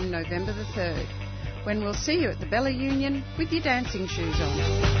lock in November the 3rd, when we'll see you at the Bella Union with your dancing shoes on.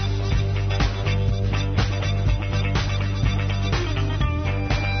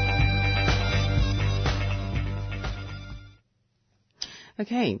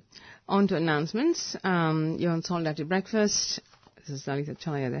 Okay, on to announcements. You're on Solidarity Breakfast. This is Lalitha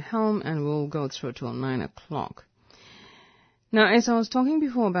Chalaya at the helm, and we'll go through till 9 o'clock. Now, as I was talking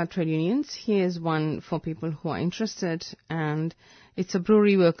before about trade unions, here's one for people who are interested, and it's a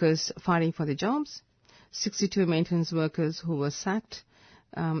brewery workers fighting for their jobs. 62 maintenance workers who were sacked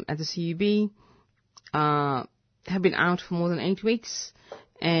at the CUB have been out for more than 8 weeks,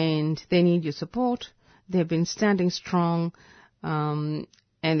 and they need your support. They've been standing strong, and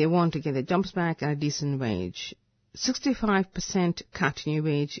they want to get their jobs back at a decent wage. 65% cut in your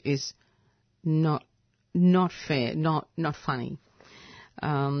wage is not fair, not funny,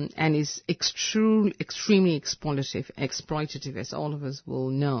 and is extremely exploitative, as all of us will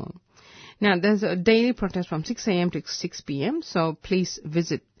know. Now, there's a daily protest from 6 a.m. to 6 p.m., so please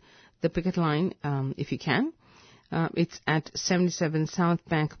visit the picket line if you can. It's at 77 South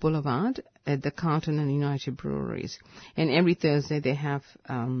Bank Boulevard at the Carlton and United Breweries. And every Thursday they have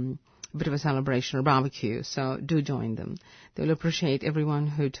a bit of a celebration or barbecue, so do join them. They'll appreciate everyone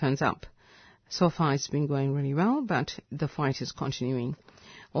who turns up. So far it's been going really well, but the fight is continuing.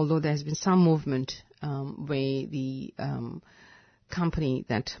 Although there's been some movement where the company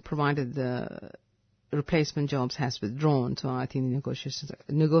that provided the replacement jobs has withdrawn, so I think the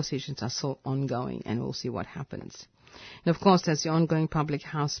negotiations are still ongoing, and we'll see what happens. And of course, there's the ongoing public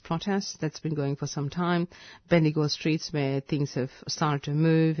house protest that's been going for some time. Bendigo streets where things have started to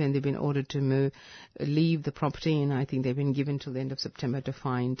move and they've been ordered to leave the property, and I think they've been given till the end of September to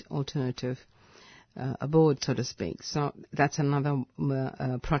find alternative abode, so to speak. So that's another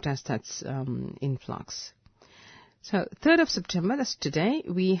protest that's in flux. So 3rd of September, that's today,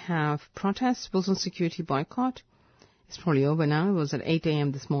 we have protests, Wilson Security boycott. It's probably over now. It was at 8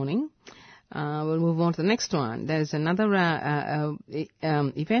 a.m. this morning. We'll move on to the next one. There's another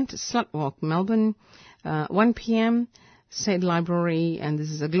event, Slut Walk, Melbourne, 1 p.m., State Library, and this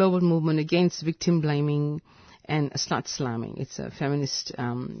is a global movement against victim blaming and slut slamming. It's a feminist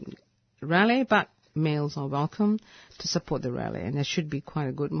rally, but males are welcome to support the rally, and there should be quite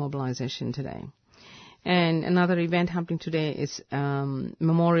a good mobilization today. And another event happening today is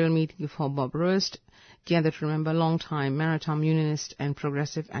memorial meeting for Bob Roast, Gather to remember long-time maritime unionist and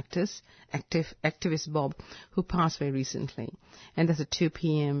progressive activist Bob, who passed away recently. And that's at 2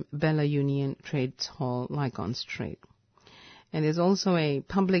 p.m. Bella Union Trades Hall, Lygon Street. And there's also a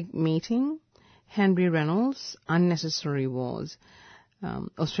public meeting, Henry Reynolds, Unnecessary Wars.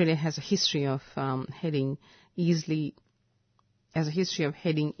 Australia has a history of heading easily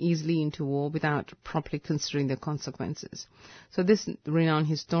into war without properly considering the consequences. So this renowned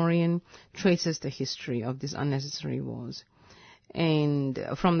historian traces the history of these unnecessary wars, and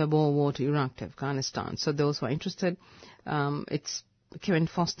from the Boer War to Iraq to Afghanistan. So those who are interested, it's Kevin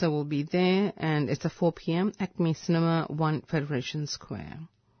Foster will be there, and it's at 4 p.m. Acme Cinema, 1 Federation Square.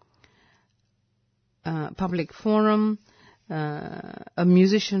 Public forum, a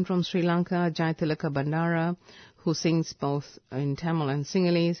musician from Sri Lanka, Jaitilaka Bandara, who sings both in Tamil and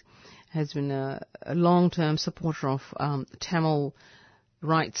Sinhalese, has been a long-term supporter of Tamil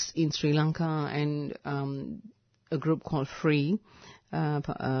rights in Sri Lanka, and a group called FREE,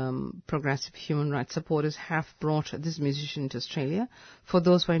 Progressive Human Rights Supporters, have brought this musician to Australia. For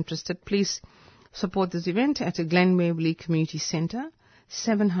those who are interested, please support this event at the Glen Waverley Community Centre,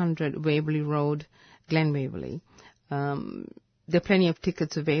 700 Waverley Road, Glen Waverley. There are plenty of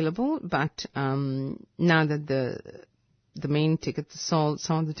tickets available, but now that the main tickets are sold,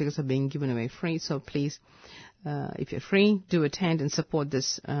 some of the tickets are being given away free. So please, if you're free, do attend and support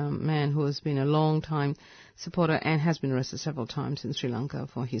this man who has been a long time supporter and has been arrested several times in Sri Lanka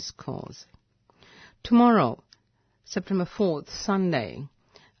for his cause. Tomorrow, September 4th, Sunday,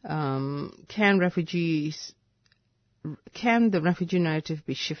 can the refugee narrative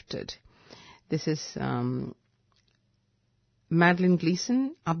be shifted? This is Madeline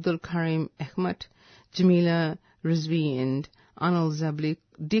Gleeson, Abdul Karim Ahmed, Jamila Rizvi and Anil Zabli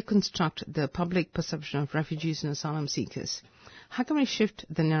deconstruct the public perception of refugees and asylum seekers. How can we shift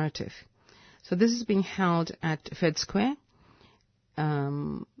the narrative? So this is being held at Fed Square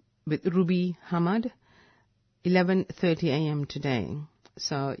with Ruby Hamad, 11:30 a.m. today.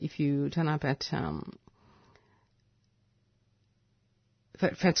 So if you turn up at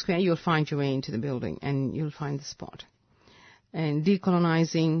Fed Square, you'll find your way into the building and you'll find the spot. And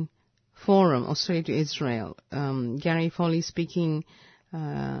Decolonizing Forum, Australia to Israel. Gary Foley speaking,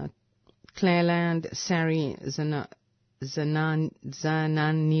 Clareland, Sari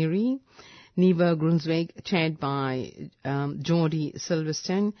Zananiri, Neva Grunsweg, chaired by Geordie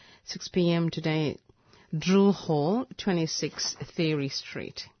Silverstone, 6 p.m. today, Drew Hall, 26 Theory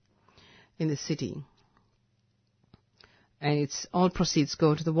Street in the city. And it's all proceeds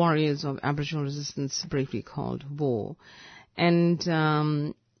go to the Warriors of Aboriginal Resistance, briefly called WAR. And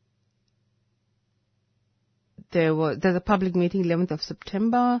there's a public meeting 11th of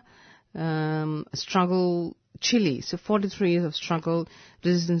September, struggle Chile. So 43 years of struggle,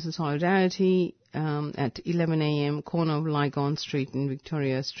 resistance and solidarity at 11 a.m. corner of Lygon Street and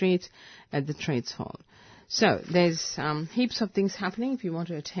Victoria Street at the Trades Hall. So there's heaps of things happening if you want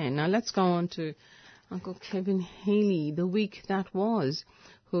to attend. Now let's go on to Uncle Kevin Haley, the week that was,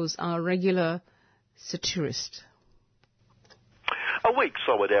 who's our regular satirist. A weak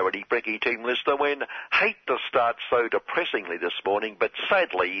solidarity, Brekkie team listener, when hate to start so depressingly this morning, but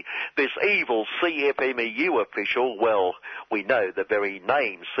sadly, this evil CFMEU official, well, we know the very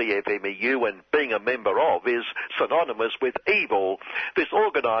name CFMEU and being a member of is synonymous with evil. This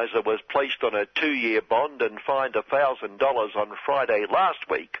organiser was placed on a 2-year bond and fined $1,000 on Friday last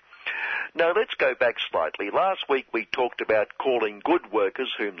week. Now, let's go back slightly. Last week we talked about calling good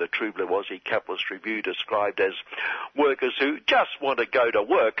workers, whom the True Blue Aussie Capitalist Review described as workers who just want to go to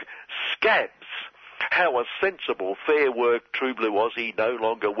work, scabs. How a sensible, fair work, true blue Aussie, no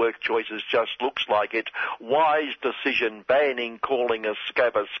longer work choices, just looks like it. Wise decision banning calling a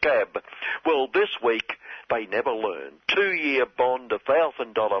scab. Well, this week they never learn. 2-year bond,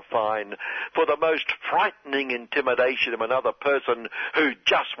 $1,000 fine for the most frightening intimidation of another person who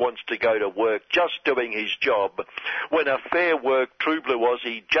just wants to go to work, just doing his job. When a fair work, true blue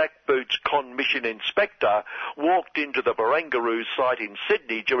Aussie, jackboots commission inspector walked into the Barangaroo site in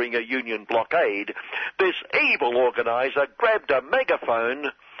Sydney during a union blockade, this evil organiser grabbed a megaphone.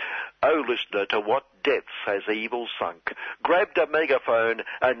 Oh, listener, to what depths has evil sunk? Grabbed a megaphone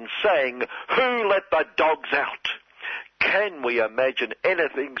and sang, "Who let the dogs out?" Can we imagine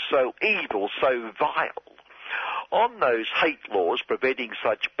anything so evil, so vile? On those hate laws preventing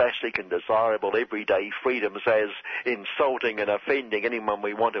such basic and desirable everyday freedoms as insulting and offending anyone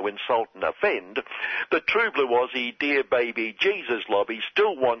we want to insult and offend, the True Blue Aussie Dear Baby Jesus lobby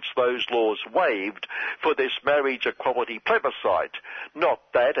still wants those laws waived for this marriage equality plebiscite. Not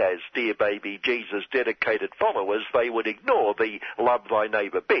that, as Dear Baby Jesus dedicated followers, they would ignore the love thy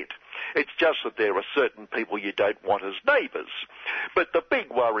neighbour bit. It's just that there are certain people you don't want as neighbours. But the big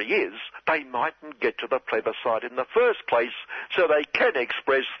worry is they mightn't get to the plebiscite in the first place, so they can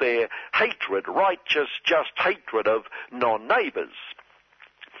express their hatred, righteous, just hatred of non-neighbours.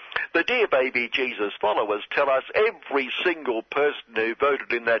 The Dear Baby Jesus followers tell us every single person who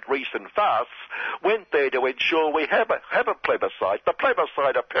voted in that recent farce went there to ensure we have a plebiscite. The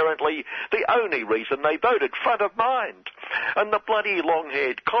plebiscite apparently the only reason they voted, front of mind. And the bloody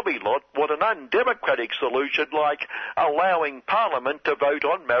long-haired commie lot want an undemocratic solution like allowing Parliament to vote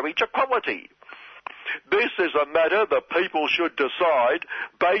on marriage equality. This is a matter the people should decide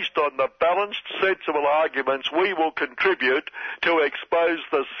based on the balanced, sensible arguments we will contribute to expose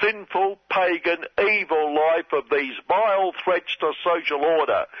the sinful, pagan, evil life of these vile threats to social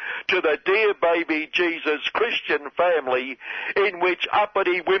order, to the Dear Baby Jesus Christian family in which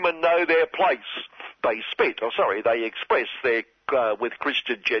uppity women know their place. They express their with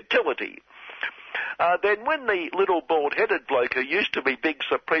Christian gentility. Then when the little bald-headed bloke who used to be Big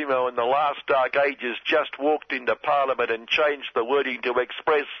Supremo in the last dark ages just walked into Parliament and changed the wording to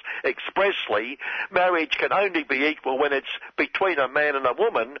express expressly marriage can only be equal when it's between a man and a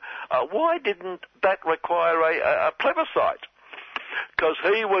woman, why didn't that require a plebiscite? Because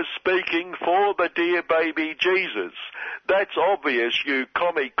he was speaking for the Dear Baby Jesus. That's obvious, you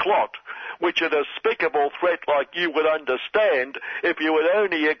commie clot, which a despicable threat like you would understand if you would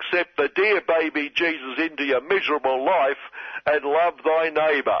only accept the Dear Baby Jesus into your miserable life and love thy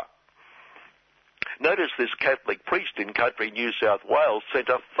neighbour. Notice this Catholic priest in country New South Wales sent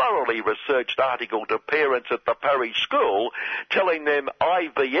a thoroughly researched article to parents at the parish school telling them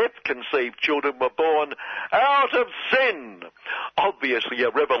IVF conceived children were born out of sin. Obviously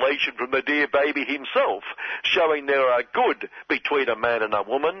a revelation from the Dear Baby himself, showing there are good between a man and a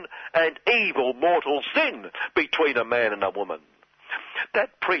woman and evil mortal sin between a man and a woman.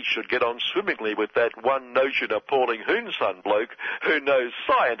 That priest should get on swimmingly with that one notion appalling Hoonsun bloke who knows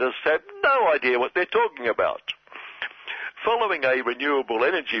scientists have no idea what they're talking about. Following a renewable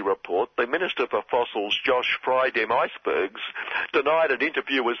energy report, the Minister for Fossils, Josh Friedem Icebergs, denied an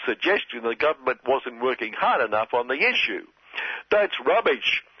interviewer's suggestion the government wasn't working hard enough on the issue. That's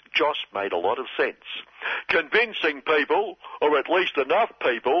rubbish. Josh made a lot of sense. Convincing people, or at least enough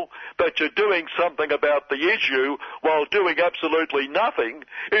people, that you're doing something about the issue while doing absolutely nothing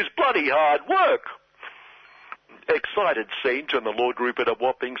is bloody hard work. Excited scenes in the Lord Rupert of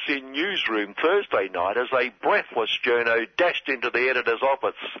Wapping Sin newsroom Thursday night as a breathless journo dashed into the editor's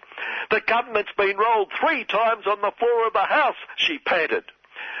office. "The government's been rolled 3 times on the floor of the House," she panted.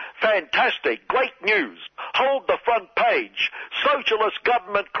 "Fantastic, great news. Hold the front page. Socialist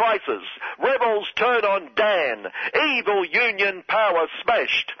government crisis. Rebels turn on Dan. Evil union power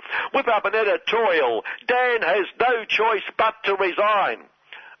smashed. Whip up an editorial. Dan has no choice but to resign."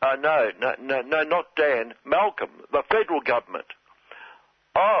 No, not Dan. Malcolm, the federal government.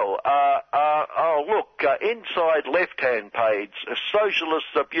 Look, inside left-hand page,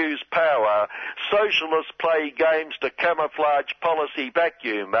 socialists abuse power, socialists play games to camouflage policy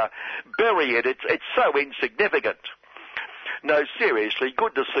vacuum. Bury it, it's so insignificant. No, seriously,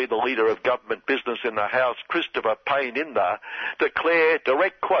 good to see the Leader of Government Business in the House, Christopher Payne Inda, declare,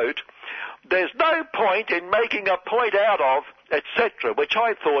 direct quote, "There's no point in making a point out of," etc., which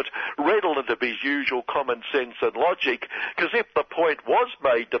I thought redolent of his usual common sense and logic, because if the point was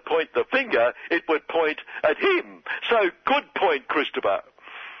made to point the finger, it would point at him. So good point, Christopher.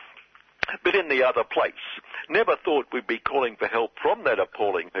 but in the other place. Never thought we'd be calling for help from that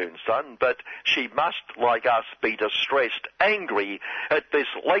appalling Hun Sen, but she must, like us, be distressed, angry at this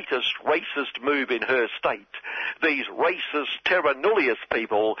latest racist move in her state. These racist, terra nullius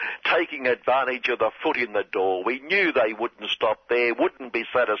people taking advantage of the foot in the door. We knew they wouldn't stop there, wouldn't be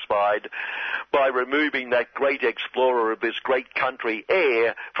satisfied by removing that great explorer of this great country,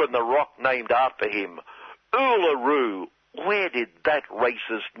 Eyre, from the rock named after him. Uluru. Where did that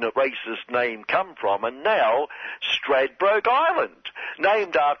racist name come from? And now, Stradbroke Island,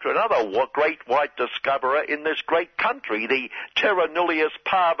 named after another great white discoverer in this great country, the terra nullius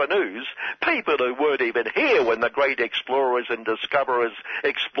parvenus, people who weren't even here when the great explorers and discoverers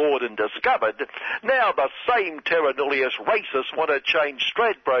explored and discovered. Now the same terra nullius racists want to change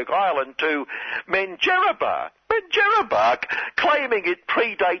Stradbroke Island to Menjeraba. Menjeraba, claiming it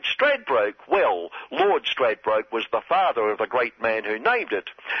predates Stradbroke. Well, Lord Stradbroke was the father of the great man who named it.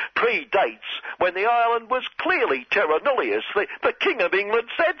 Predates when the island was clearly terra nullius. The King of England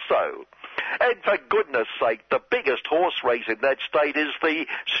said so. And for goodness sake, the biggest horse race in that state is the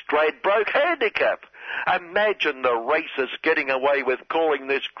Stradbroke Handicap. Imagine the racists getting away with calling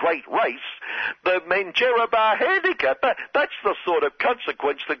this great race the Menjeraba Handicap. That's the sort of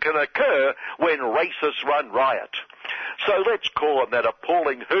consequence that can occur when racists run riot. So let's call on that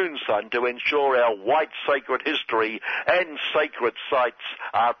appalling Hun Sen to ensure our white sacred history and sacred sites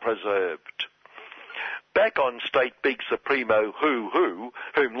are preserved. Back on State Big Supremo whom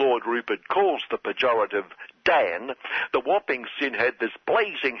Lord Rupert calls the pejorative Dan, the whopping sin had this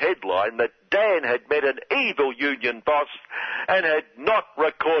blazing headline that Dan had met an evil union boss and had not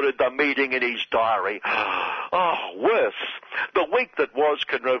recorded the meeting in his diary. Oh, worse. The week that was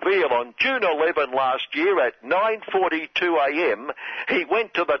can reveal on June 11 last year at 9:42 a.m. he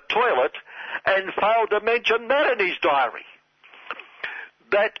went to the toilet and failed to mention that in his diary.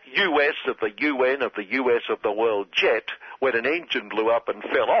 That US of the UN of the US of the world jet, when an engine blew up and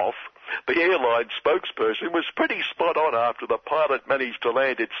fell off, the airline spokesperson was pretty spot on after the pilot managed to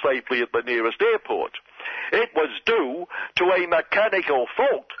land it safely at the nearest airport. It was due to a mechanical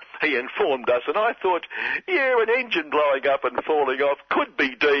fault, he informed us, and I thought, yeah, an engine blowing up and falling off could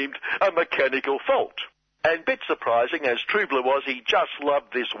be deemed a mechanical fault. And bit surprising, as True Blue Aussie just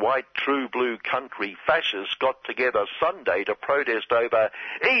loved this white true blue country, fascists got together Sunday to protest over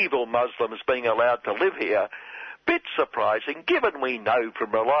evil Muslims being allowed to live here. Bit surprising, given we know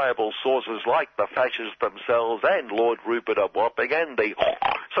from reliable sources like the fascists themselves and Lord Rupert of Wapping and the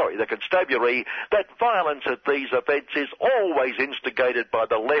constabulary, that violence at these events is always instigated by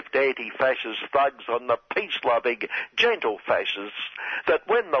the left anti-fascist thugs on the peace-loving, gentle fascists, that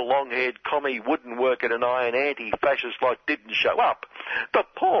when the long-haired commie wouldn't work in an iron anti-fascist lot didn't show up, the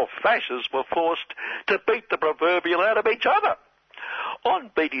poor fascists were forced to beat the proverbial out of each other.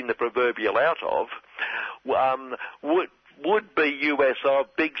 On beating the proverbial out of, would-be US of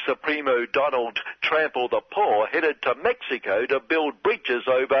Big Supremo Donald Trample the Poor headed to Mexico to build bridges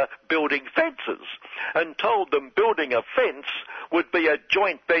over building fences and told them building a fence would be a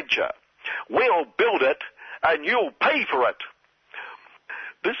joint venture. We'll build it and you'll pay for it.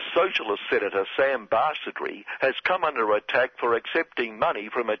 This socialist senator, Sam Bastardry, has come under attack for accepting money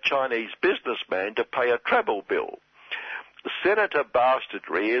from a Chinese businessman to pay a travel bill. Senator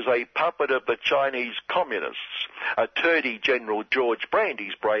Bastardry is a puppet of the Chinese communists. Attorney General George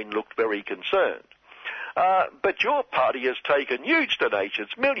Brandy's brain looked very concerned. But your party has taken huge donations,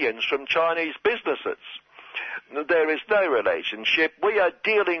 millions from Chinese businesses. There is no relationship. We are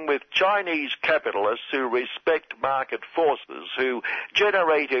dealing with Chinese capitalists who respect market forces, who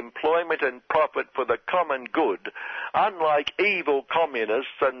generate employment and profit for the common good, unlike evil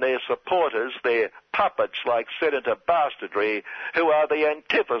communists and their supporters, their puppets like Senator Bastardry, who are the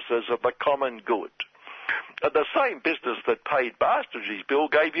antithesis of the common good. The same business that paid Bastardry's bill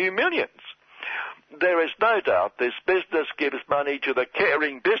gave you millions. There is no doubt this business gives money to the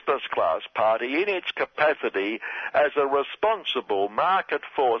caring business class party in its capacity as a responsible market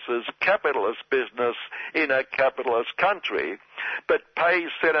forces capitalist business in a capitalist country, but pays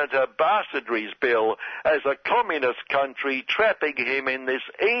Senator Bastardry's bill as a communist country, trapping him in this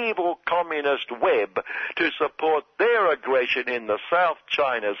evil communist web to support their aggression in the South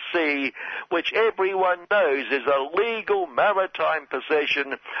China Sea, which everyone knows is a legal maritime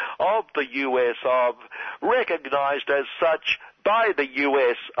possession of the US of, recognized as such by the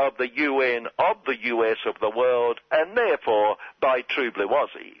US of the UN of the US of the world, and therefore by True Blue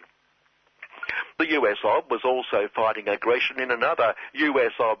Aussie. The US of was also fighting aggression in another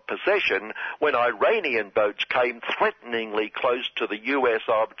US of possession when Iranian boats came threateningly close to the US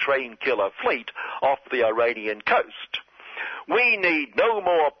of train killer fleet off the Iranian coast. We need no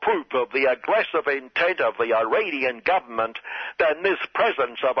more proof of the aggressive intent of the Iranian government than this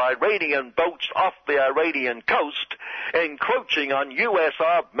presence of Iranian boats off the Iranian coast encroaching on U.S.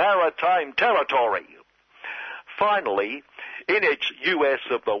 maritime territory. Finally, in its U.S.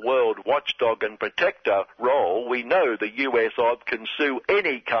 of the world watchdog and protector role, we know the U.S. can sue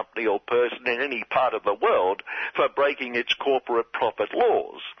any company or person in any part of the world for breaking its corporate profit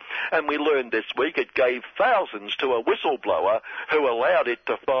laws. And we learned this week it gave thousands to a whistleblower who allowed it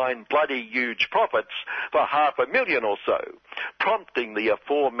to find bloody huge profits for $500,000 or so, prompting the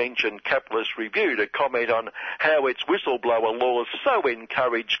aforementioned Capitalist Review to comment on how its whistleblower laws so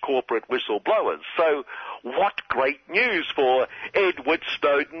encourage corporate whistleblowers. So what great news for Edward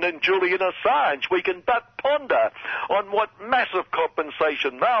Snowden and Julian Assange. We can but ponder on what massive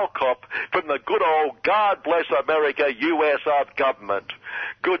compensation they'll cop from the good old God bless America US government.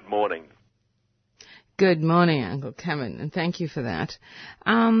 Good morning. Good morning, Uncle Kevin, and thank you for that.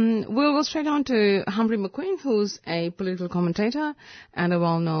 We'll go straight on to Humphrey McQueen, who's a political commentator and a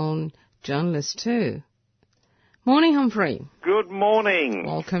well-known journalist too. Morning, Humphrey. Good morning.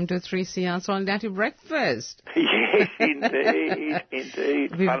 Welcome to 3CR Solidarity Breakfast. Yes, indeed,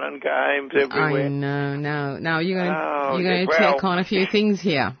 indeed. Fun and games everywhere. I know. Now you're going to take on a few things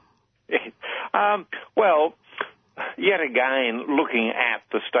here. Well, yet again, looking at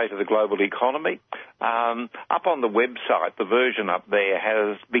the state of the global economy, up on the website, the version up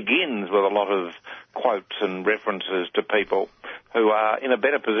there begins with a lot of quotes and references to people who are in a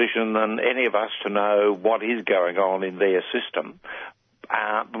better position than any of us to know what is going on in their system.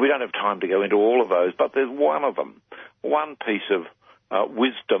 We don't have time to go into all of those, but there's one of them, one piece of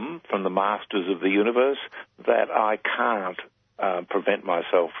wisdom from the masters of the universe that I can't prevent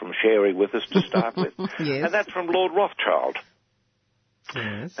myself from sharing with us to start with. Yes. And that's from Lord Rothschild.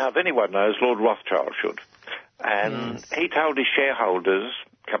 Yes. Now, if anyone knows, Lord Rothschild should. And Yes. he told his shareholders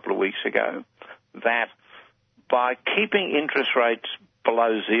a couple of weeks ago that by keeping interest rates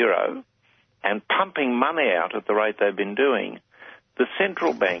below zero and pumping money out at the rate they've been doing, the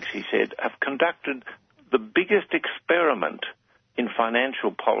central banks, he said, have conducted the biggest experiment in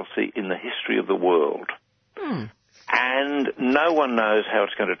financial policy in the history of the world. And no one knows how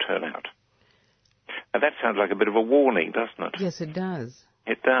it's going to turn out. And that sounds like a bit of a warning, doesn't it? Yes, it does.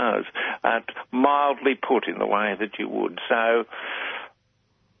 It does. Mildly put in the way that you would. So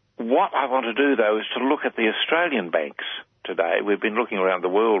what I want to do, though, is to look at the Australian banks today. We've been looking around the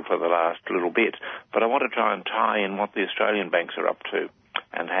world for the last little bit, but I want to try and tie in what the Australian banks are up to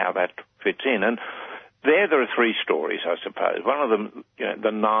and how that fits in. And there are three stories, I suppose. One of them, the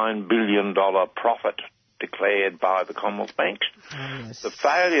 $9 billion profit declared by the Commonwealth banks, Yes. the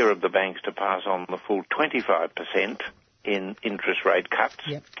failure of the banks to pass on the full 25% in interest rate cuts,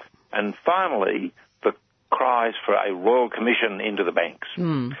 Yep. and finally, the cries for a royal commission into the banks.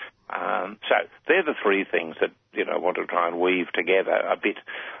 So they're the three things that, I want to try and weave together a bit.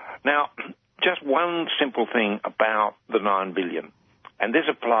 Now, just one simple thing about the $9 billion, and this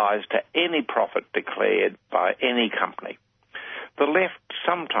applies to any profit declared by any company. The left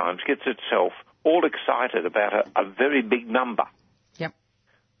sometimes gets itself all excited about a very big number. Yep.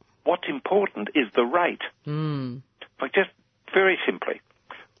 What's important is the rate. Like just very simply,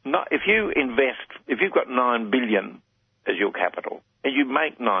 if you've got $9 billion as your capital, and you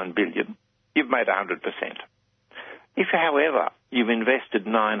make $9 billion, you've made 100%. If, however, you've invested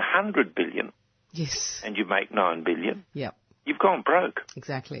 $900 billion, Yes. and you make $9 billion, Yep. you've gone broke,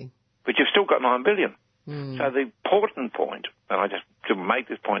 Exactly. but you've still got $9 billion. So the important point, and I just to make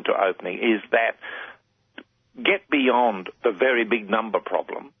this point to opening, is that get beyond the very big number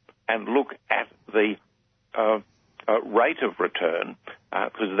problem and look at the rate of return,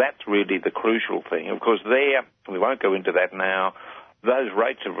 because that's really the crucial thing. Of course, we won't go into that now, those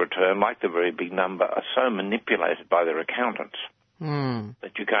rates of return, like the very big number, are so manipulated by their accountants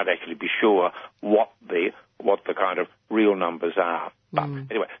that you can't actually be sure what the kind of real numbers are. But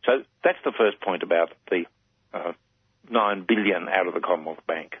anyway, so that's the first point about the $9 billion out of the Commonwealth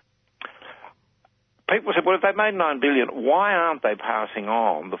Bank. People said, well, if they made $9 billion, why aren't they passing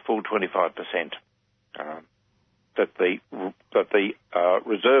on the full 25% that the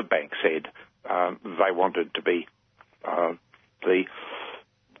Reserve Bank said they wanted to be the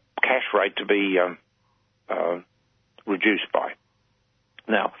cash rate to be reduced by?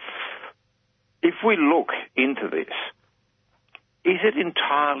 Now, if we look into this, is it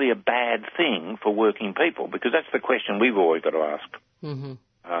entirely a bad thing for working people? Because that's the question we've always got to ask.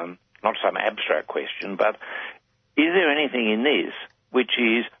 Not some abstract question, but is there anything in this which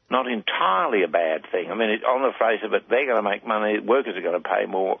is not entirely a bad thing. I mean, on the face of it, they're going to make money, workers are going to pay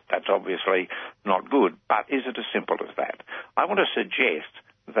more. That's obviously not good. But is it as simple as that? I want to suggest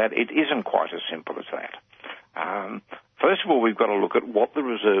that it isn't quite as simple as that. First of all, we've got to look at what the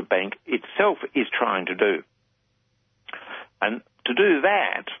Reserve Bank itself is trying to do. And to do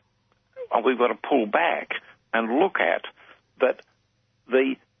that, we've got to pull back and look at that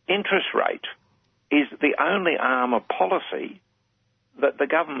the interest rate is the only arm of policy that the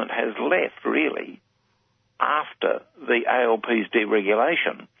government has left, really, after the ALP's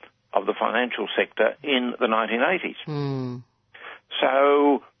deregulation of the financial sector in the 1980s. Mm.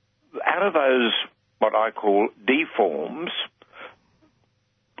 So out of those, what I call deforms,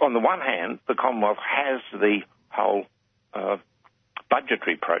 on the one hand, the Commonwealth has the whole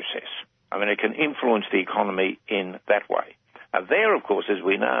budgetary process. I mean, it can influence the economy in that way. There, of course, as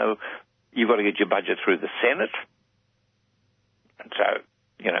we know, you've got to get your budget through the Senate. And so,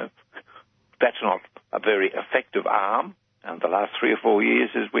 you know, that's not a very effective arm in the last 3 or 4 years,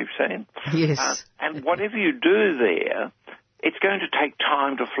 as we've seen. Yes. And whatever you do there, it's going to take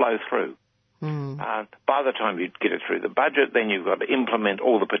time to flow through. Mm. By the time you get it through the budget, then you've got to implement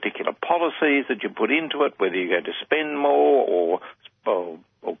all the particular policies that you put into it, whether you're going to spend more or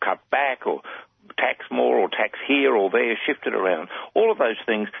cut back or tax more or tax here or there, shift it around. All of those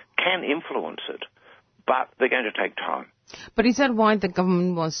things can influence it, but they're going to take time. But is that why the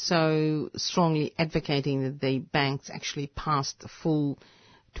government was so strongly advocating that the banks actually passed the full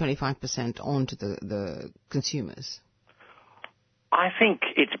 25% on to the consumers? I think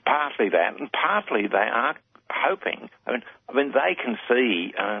it's partly that, and partly they are hoping. I mean, they can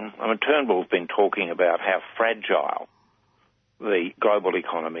see. Turnbull's been talking about how fragile the global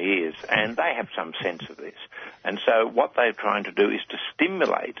economy is, and they have some sense of this. And so, what they're trying to do is to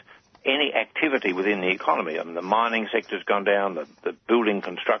stimulate any activity within the economy. I mean, the mining sector's gone down. The building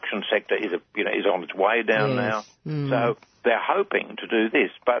construction sector is on its way down now. Mm. So they're hoping to do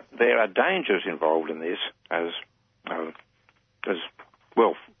this, but there are dangers involved in this as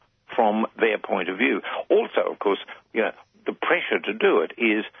well from their point of view. Also, of course, the pressure to do it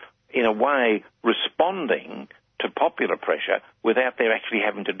is in a way responding to popular pressure without their actually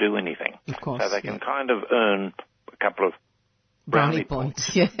having to do anything. Of course, so they can kind of earn a couple of brownie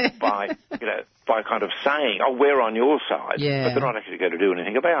points by kind of saying, "Oh, we're on your side," but they're not actually going to do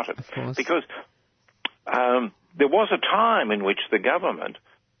anything about it. Of course. Because there was a time in which the government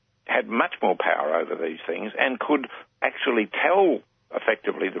had much more power over these things and could actually tell,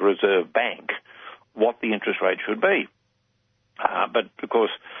 effectively, the Reserve Bank what the interest rate should be. But, of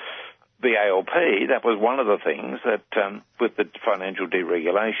course, the ALP, that was one of the things that, with the financial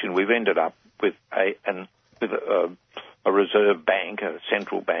deregulation, we've ended up with a Reserve Bank, a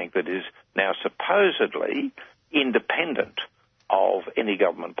central bank, that is now supposedly independent of any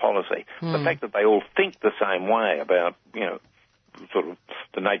government policy. Mm. The fact that they all think the same way about, sort of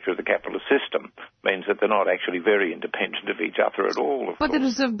the nature of the capitalist system means that they're not actually very independent of each other at all. But the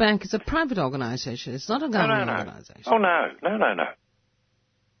Reserve Bank is a private organisation. It's not a government organisation. Oh, no.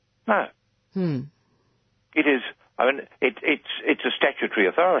 No. Hmm. It is. I mean, it's a statutory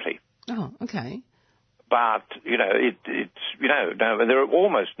authority. Oh, okay. But there are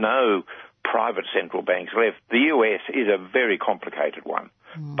almost no private central banks left. The US is a very complicated one.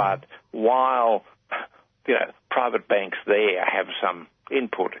 Mm. But while private banks there have some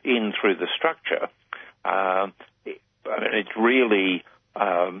input in through the structure, it's really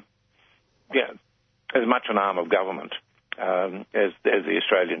as much an arm of government as the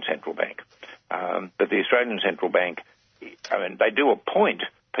Australian Central Bank. But the Australian Central Bank, they do appoint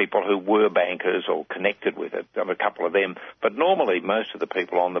people who were bankers or connected with it. A couple of them, but normally most of the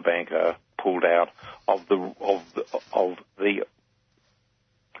people on the bank are pulled out of the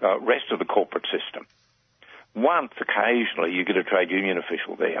rest of the corporate system. Once, occasionally, you get a trade union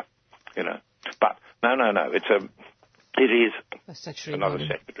official there, But no. It is another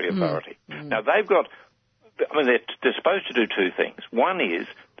statutory authority. Mm. Now they've got. They're supposed to do two things. One is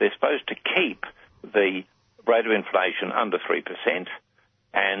they're supposed to keep the rate of inflation under 3%,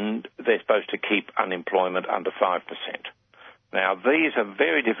 and they're supposed to keep unemployment under 5%. Now, these are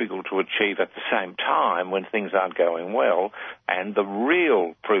very difficult to achieve at the same time when things aren't going well, and the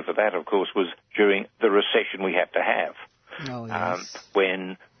real proof of that, of course, was during the recession we had to have. Oh, yes.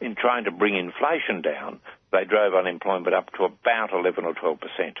 When, in trying to bring inflation down, they drove unemployment up to about 11 or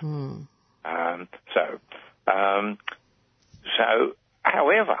 12%. Mm.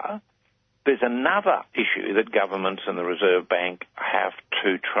 However, there's another issue that governments and the Reserve Bank have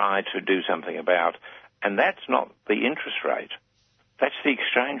to try to do something about, and that's not the interest rate. That's the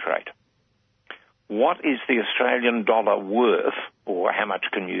exchange rate. What is the Australian dollar worth or how much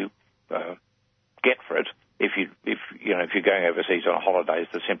can you get for it if you're going overseas on a holiday is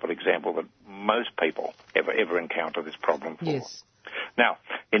the simple example that most people ever encounter this problem for. Yes. Now,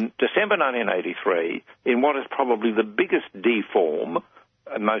 in December 1983, in what is probably the biggest deform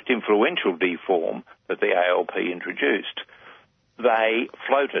and most influential deform that the ALP introduced, they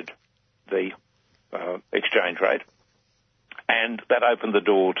floated the exchange rate, and that opened the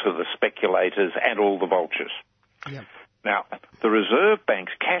door to the speculators and all the vultures. Yep. Now, the Reserve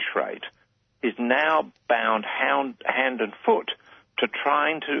Bank's cash rate is now bound hand and foot to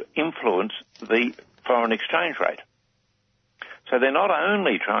trying to influence the foreign exchange rate. So they're not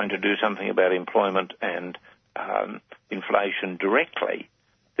only trying to do something about employment and inflation directly,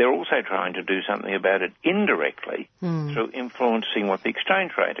 they're also trying to do something about it indirectly through influencing what the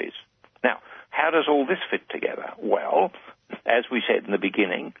exchange rate is. Now, how does all this fit together? Well, as we said in the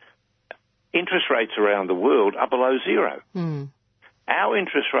beginning, interest rates around the world are below zero. Our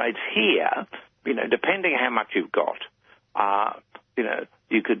interest rates here, depending how much you've got,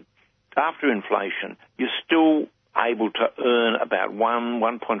 you could, after inflation, you're still able to earn about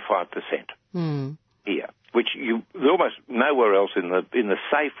 1.5% here, which there's almost nowhere else in the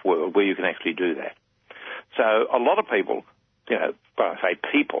safe world where you can actually do that. So a lot of people, when I say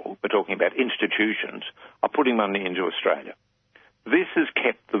people, we're talking about institutions, are putting money into Australia. This has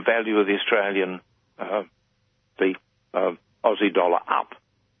kept the value of the Australian, the Aussie dollar up.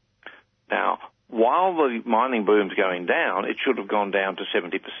 Now, while the mining boom's going down, it should have gone down to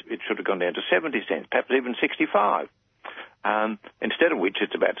 70. It should have gone down to 70 cents, perhaps even 65. Instead of which,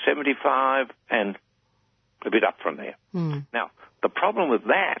 it's about 75 and a bit up from there. Now, the problem with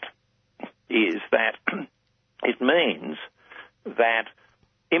that is that it means that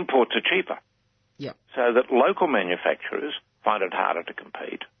imports are cheaper. Yep. So that local manufacturers find it harder to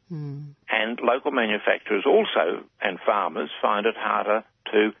compete. And local manufacturers also, and farmers, find it harder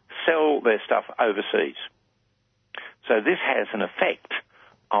to sell their stuff overseas. So this has an effect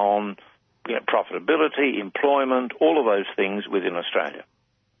on profitability, employment, all of those things within Australia.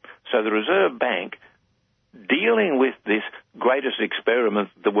 So the Reserve Bank, dealing with this greatest experiment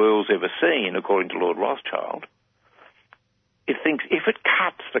the world's ever seen, according to Lord Rothschild, it thinks if it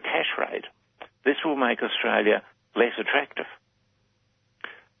cuts the cash rate, this will make Australia less attractive.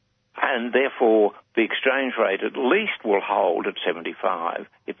 And therefore, the exchange rate at least will hold at 75.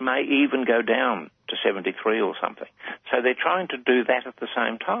 It may even go down to 73 or something. So they're trying to do that at the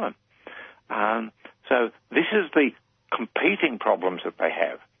same time. So this is the competing problems that they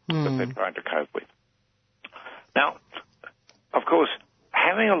have that they're trying to cope with. Now, of course,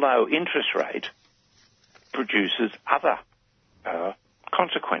 having a low interest rate produces other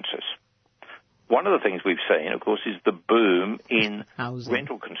consequences. One of the things we've seen, of course, is the boom in housing,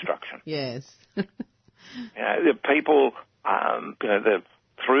 rental construction. Yes. The people,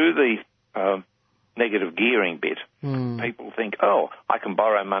 through the negative gearing bit, people think, I can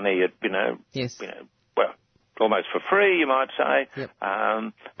borrow money at, yes. Well, almost for free, you might say, yep.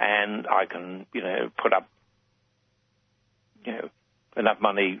 And I can, put up, enough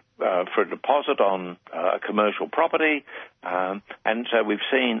money for a deposit on a commercial property, and so we've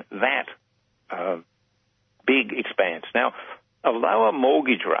seen that big expanse. Now, a lower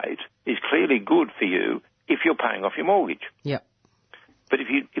mortgage rate is clearly good for you if you're paying off your mortgage. Yep. But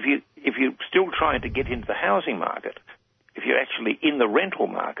if you're still trying to get into the housing market, if you're actually in the rental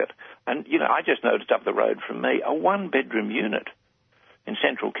market, and I just noticed up the road from me, a one-bedroom unit in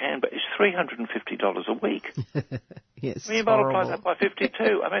central Canberra is $350 a week. Yes. You multiply that by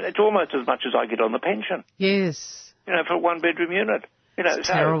 52. I mean, it's almost as much as I get on the pension. Yes. For a one-bedroom unit. It's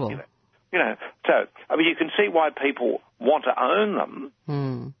terrible. So, I mean, you can see why people want to own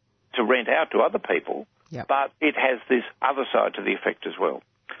them to rent out to other people, yep. but it has this other side to the effect as well.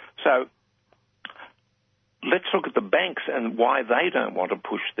 So, let's look at the banks and why they don't want to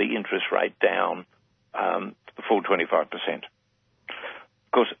push the interest rate down the full 25%.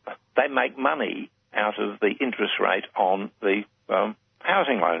 Because they make money out of the interest rate on the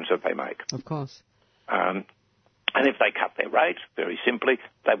housing loans that they make. Of course. And if they cut their rate, very simply,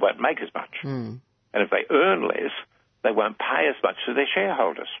 they won't make as much. And if they earn less, they won't pay as much to their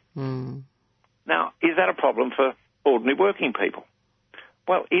shareholders. Now, is that a problem for ordinary working people?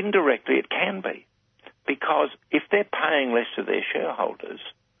 Well, indirectly it can be. Because if they're paying less to their shareholders,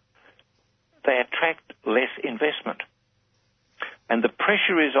 they attract less investment. And the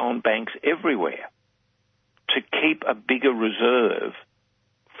pressure is on banks everywhere to keep a bigger reserve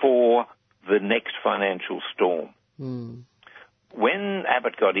for the next financial storm. When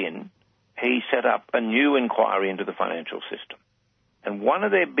Abbott got in, he set up a new inquiry into the financial system. And one of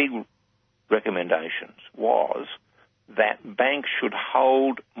their big recommendations was that banks should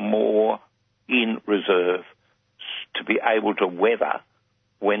hold more in reserve to be able to weather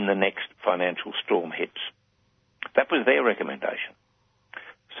when the next financial storm hits. That was their recommendation.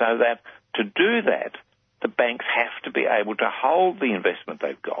 So that to do that, the banks have to be able to hold the investment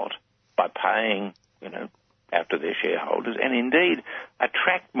they've got by paying, out to their shareholders, and indeed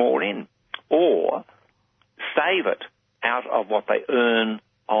attract more in, or save it out of what they earn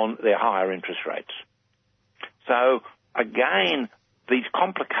on their higher interest rates. So again, these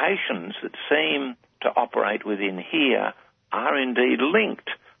complications that seem to operate within here are indeed linked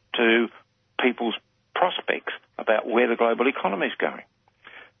to people's prospects about where the global economy is going.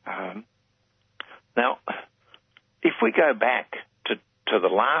 Now, if we go back to the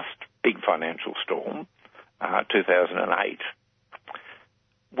last big financial storm, 2008,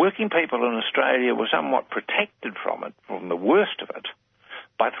 working people in Australia were somewhat protected from it, from the worst of it,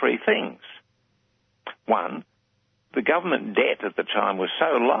 by three things. One, the government debt at the time was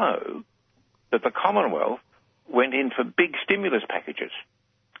so low that the Commonwealth went in for big stimulus packages,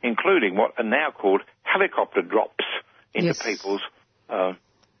 including what are now called helicopter drops into people's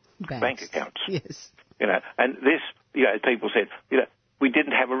bank accounts. Yes. And this, people said, we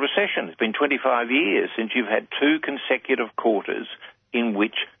didn't have a recession. It's been 25 years since you've had two consecutive quarters in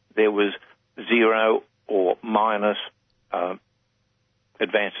which there was zero or minus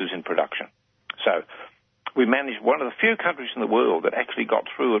advances in production. So we managed one of the few countries in the world that actually got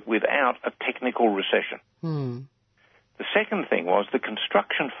through it without a technical recession. The second thing was the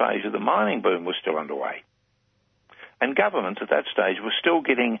construction phase of the mining boom was still underway. And governments at that stage were still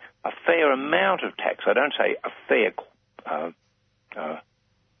getting a fair amount of tax. I don't say a fair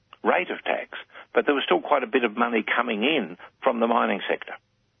rate of tax, but there was still quite a bit of money coming in from the mining sector.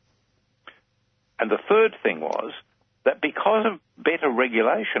 And the third thing was that because of better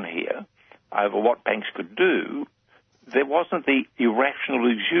regulation here over what banks could do, there wasn't the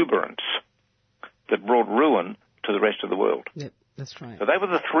irrational exuberance that brought ruin to the rest of the world. Yep, that's right. So they were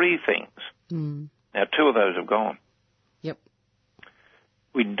the three things. Now, two of those have gone. Yep.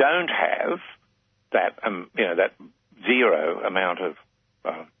 We don't have that, that zero amount of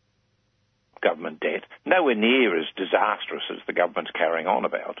government debt, nowhere near as disastrous as the government's carrying on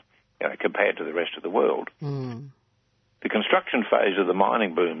about, compared to the rest of the world. The construction phase of the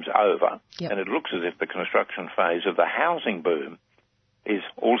mining boom's over, and it looks as if the construction phase of the housing boom is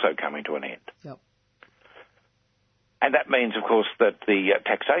also coming to an end. Yep. And that means, of course, that the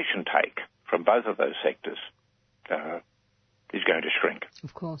taxation take from both of those sectors is going to shrink.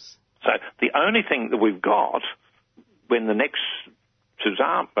 Of course. So the only thing that we've got when the next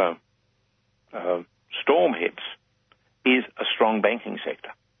storm hits is a strong banking sector.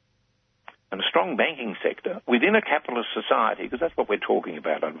 And a strong banking sector within a capitalist society, because that's what we're talking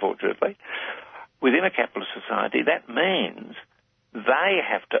about, unfortunately, within a capitalist society, that means they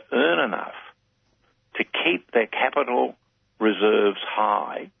have to earn enough to keep their capital reserves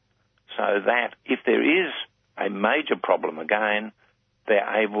high so that if there is a major problem again,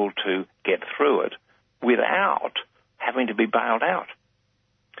 they're able to get through it without having to be bailed out.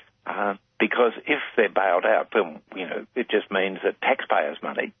 Because if they're bailed out, then, it just means that taxpayers'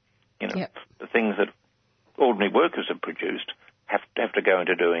 money, the things that ordinary workers have produced, have to go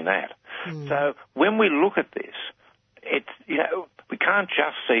into doing that. So when we look at this, it's, we can't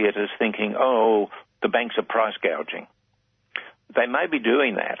just see it as thinking, the banks are price gouging. They may be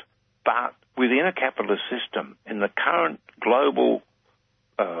doing that, but within a capitalist system, in the current global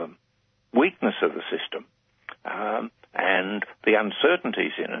weakness of the system and the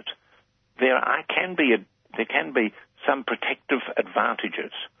uncertainties in it, there can be some protective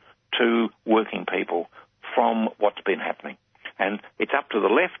advantages to working people from what's been happening. And it's up to the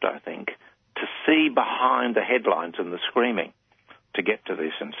left, I think, to see behind the headlines and the screaming to get to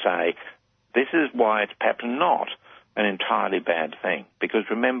this and say, this is why it's perhaps not an entirely bad thing. Because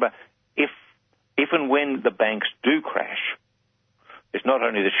remember, if and when the banks do crash, it's not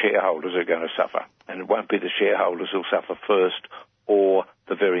only the shareholders who are going to suffer, and it won't be the shareholders who'll suffer first or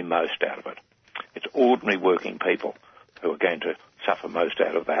the very most out of it. It's ordinary working people who are going to suffer most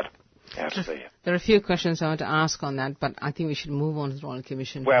out of that. There are a few questions I want to ask on that, but I think we should move on to the Royal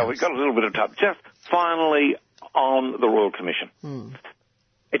Commission. Well, we've got a little bit of time. Just finally on the Royal Commission.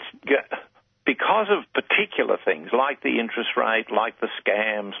 It's because of particular things like the interest rate, like the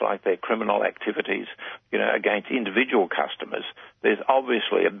scams, like their criminal activities, against individual customers, there's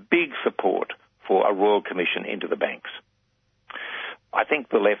obviously a big support for a Royal Commission into the banks. I think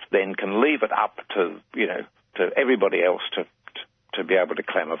the left then can leave it up to everybody else to be able to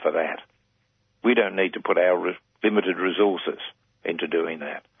clamour for that. We don't need to put our limited resources into doing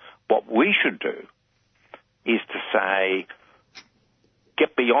that. What we should do is to say,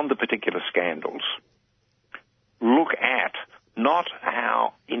 get beyond the particular scandals, look at not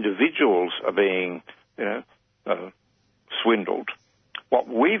how individuals are being, swindled. What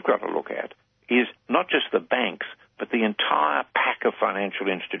we've got to look at is not just the banks, but the entire pack of financial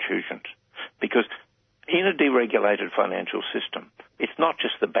institutions. Because in a deregulated financial system, it's not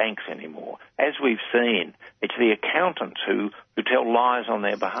just the banks anymore. As we've seen, it's the accountants who tell lies on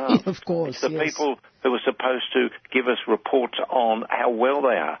their behalf. Of course, it's the people who are supposed to give us reports on how well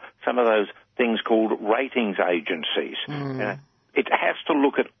they are. Some of those things called ratings agencies. It has to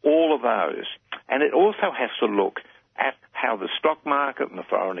look at all of those. And it also has to look at how the stock market and the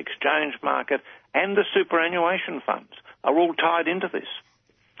foreign exchange market and the superannuation funds are all tied into this.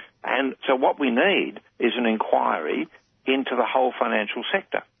 And so what we need is an inquiry into the whole financial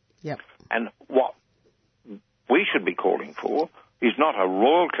sector. Yep. And what we should be calling for is not a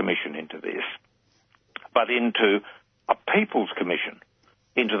royal commission into this, but into a people's commission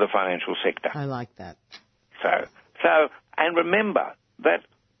into the financial sector. I like that. So, and remember that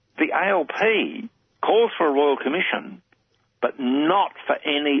the ALP calls for a royal commission, but not for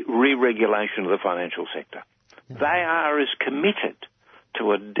any re-regulation of the financial sector. Yeah. They are as committed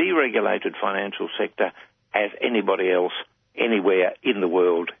to a deregulated financial sector as anybody else anywhere in the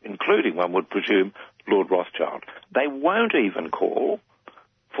world, including, one would presume, Lord Rothschild. They won't even call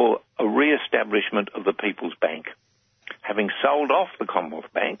for a re-establishment of the People's Bank, having sold off the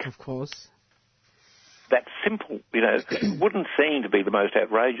Commonwealth Bank. Of course. That simple, wouldn't seem to be the most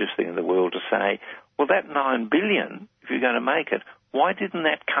outrageous thing in the world to say, well, that $9 billion, if you're going to make it, why didn't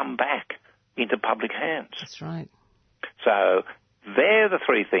that come back into public hands? That's right. So they're the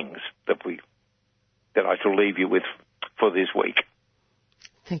three things that I shall leave you with for this week.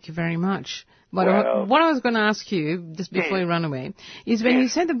 Thank you very much. But what I was going to ask you, just before you run away, is when you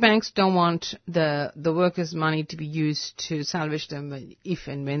said the banks don't want the workers' money to be used to salvage them if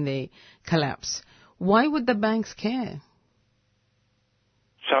and when they collapse, why would the banks care?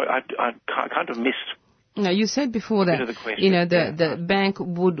 So I kind of missed. No, you said before that the bank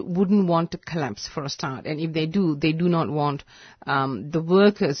wouldn't want to collapse for a start, and if they do not want the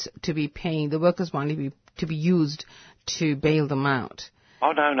workers to be paying the workers' money to be used to bail them out.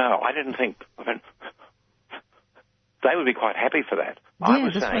 Oh no, I didn't think. I mean, they would be quite happy for that. Yeah,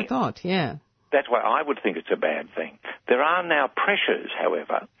 that's what I thought. Yeah, that's why I would think it's a bad thing. There are now pressures,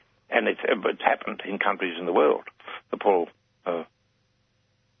 however, and it's happened in countries in the world. The poor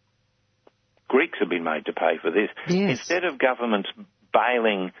Greeks have been made to pay for this. Yes. Instead of governments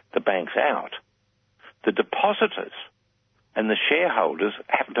bailing the banks out, the depositors and the shareholders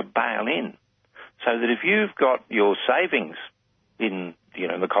have to bail in. So that if you've got your savings in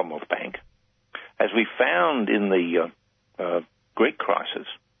the Commonwealth Bank, as we found in the Greek crisis,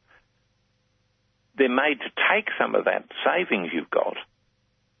 they're made to take some of that savings you've got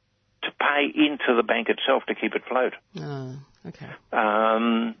to pay into the bank itself to keep it afloat. Oh,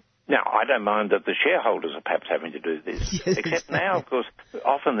 okay. Now, I don't mind that the shareholders are perhaps having to do this, yes, except now, of course,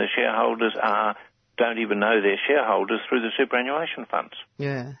 often the shareholders don't even know they're shareholders through the superannuation funds.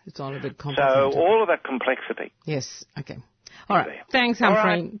 Yeah, it's all a bit complicated. So all of that complexity. Yes, okay. All right. Thanks, Humphrey.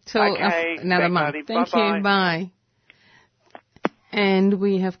 Right. Till okay. another month. Thank Bye-bye. you. Bye. And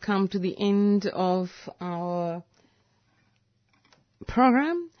we have come to the end of our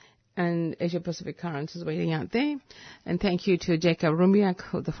program. And Asia Pacific Currents is waiting out there. And thank you to Jacob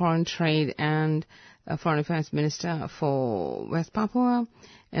Rumbiak, the Foreign Trade and Foreign Affairs Minister for West Papua.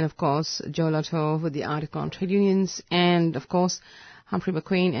 And, of course, Joe Lotto with the article on trade unions. And, of course, Humphrey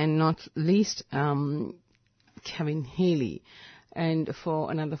McQueen. And not least, Kevin Healy. And for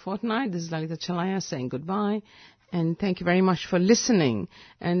another fortnight, this is Lalita Chalaya saying goodbye. And thank you very much for listening.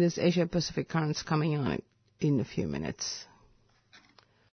 And this Asia Pacific Currents coming on in a few minutes.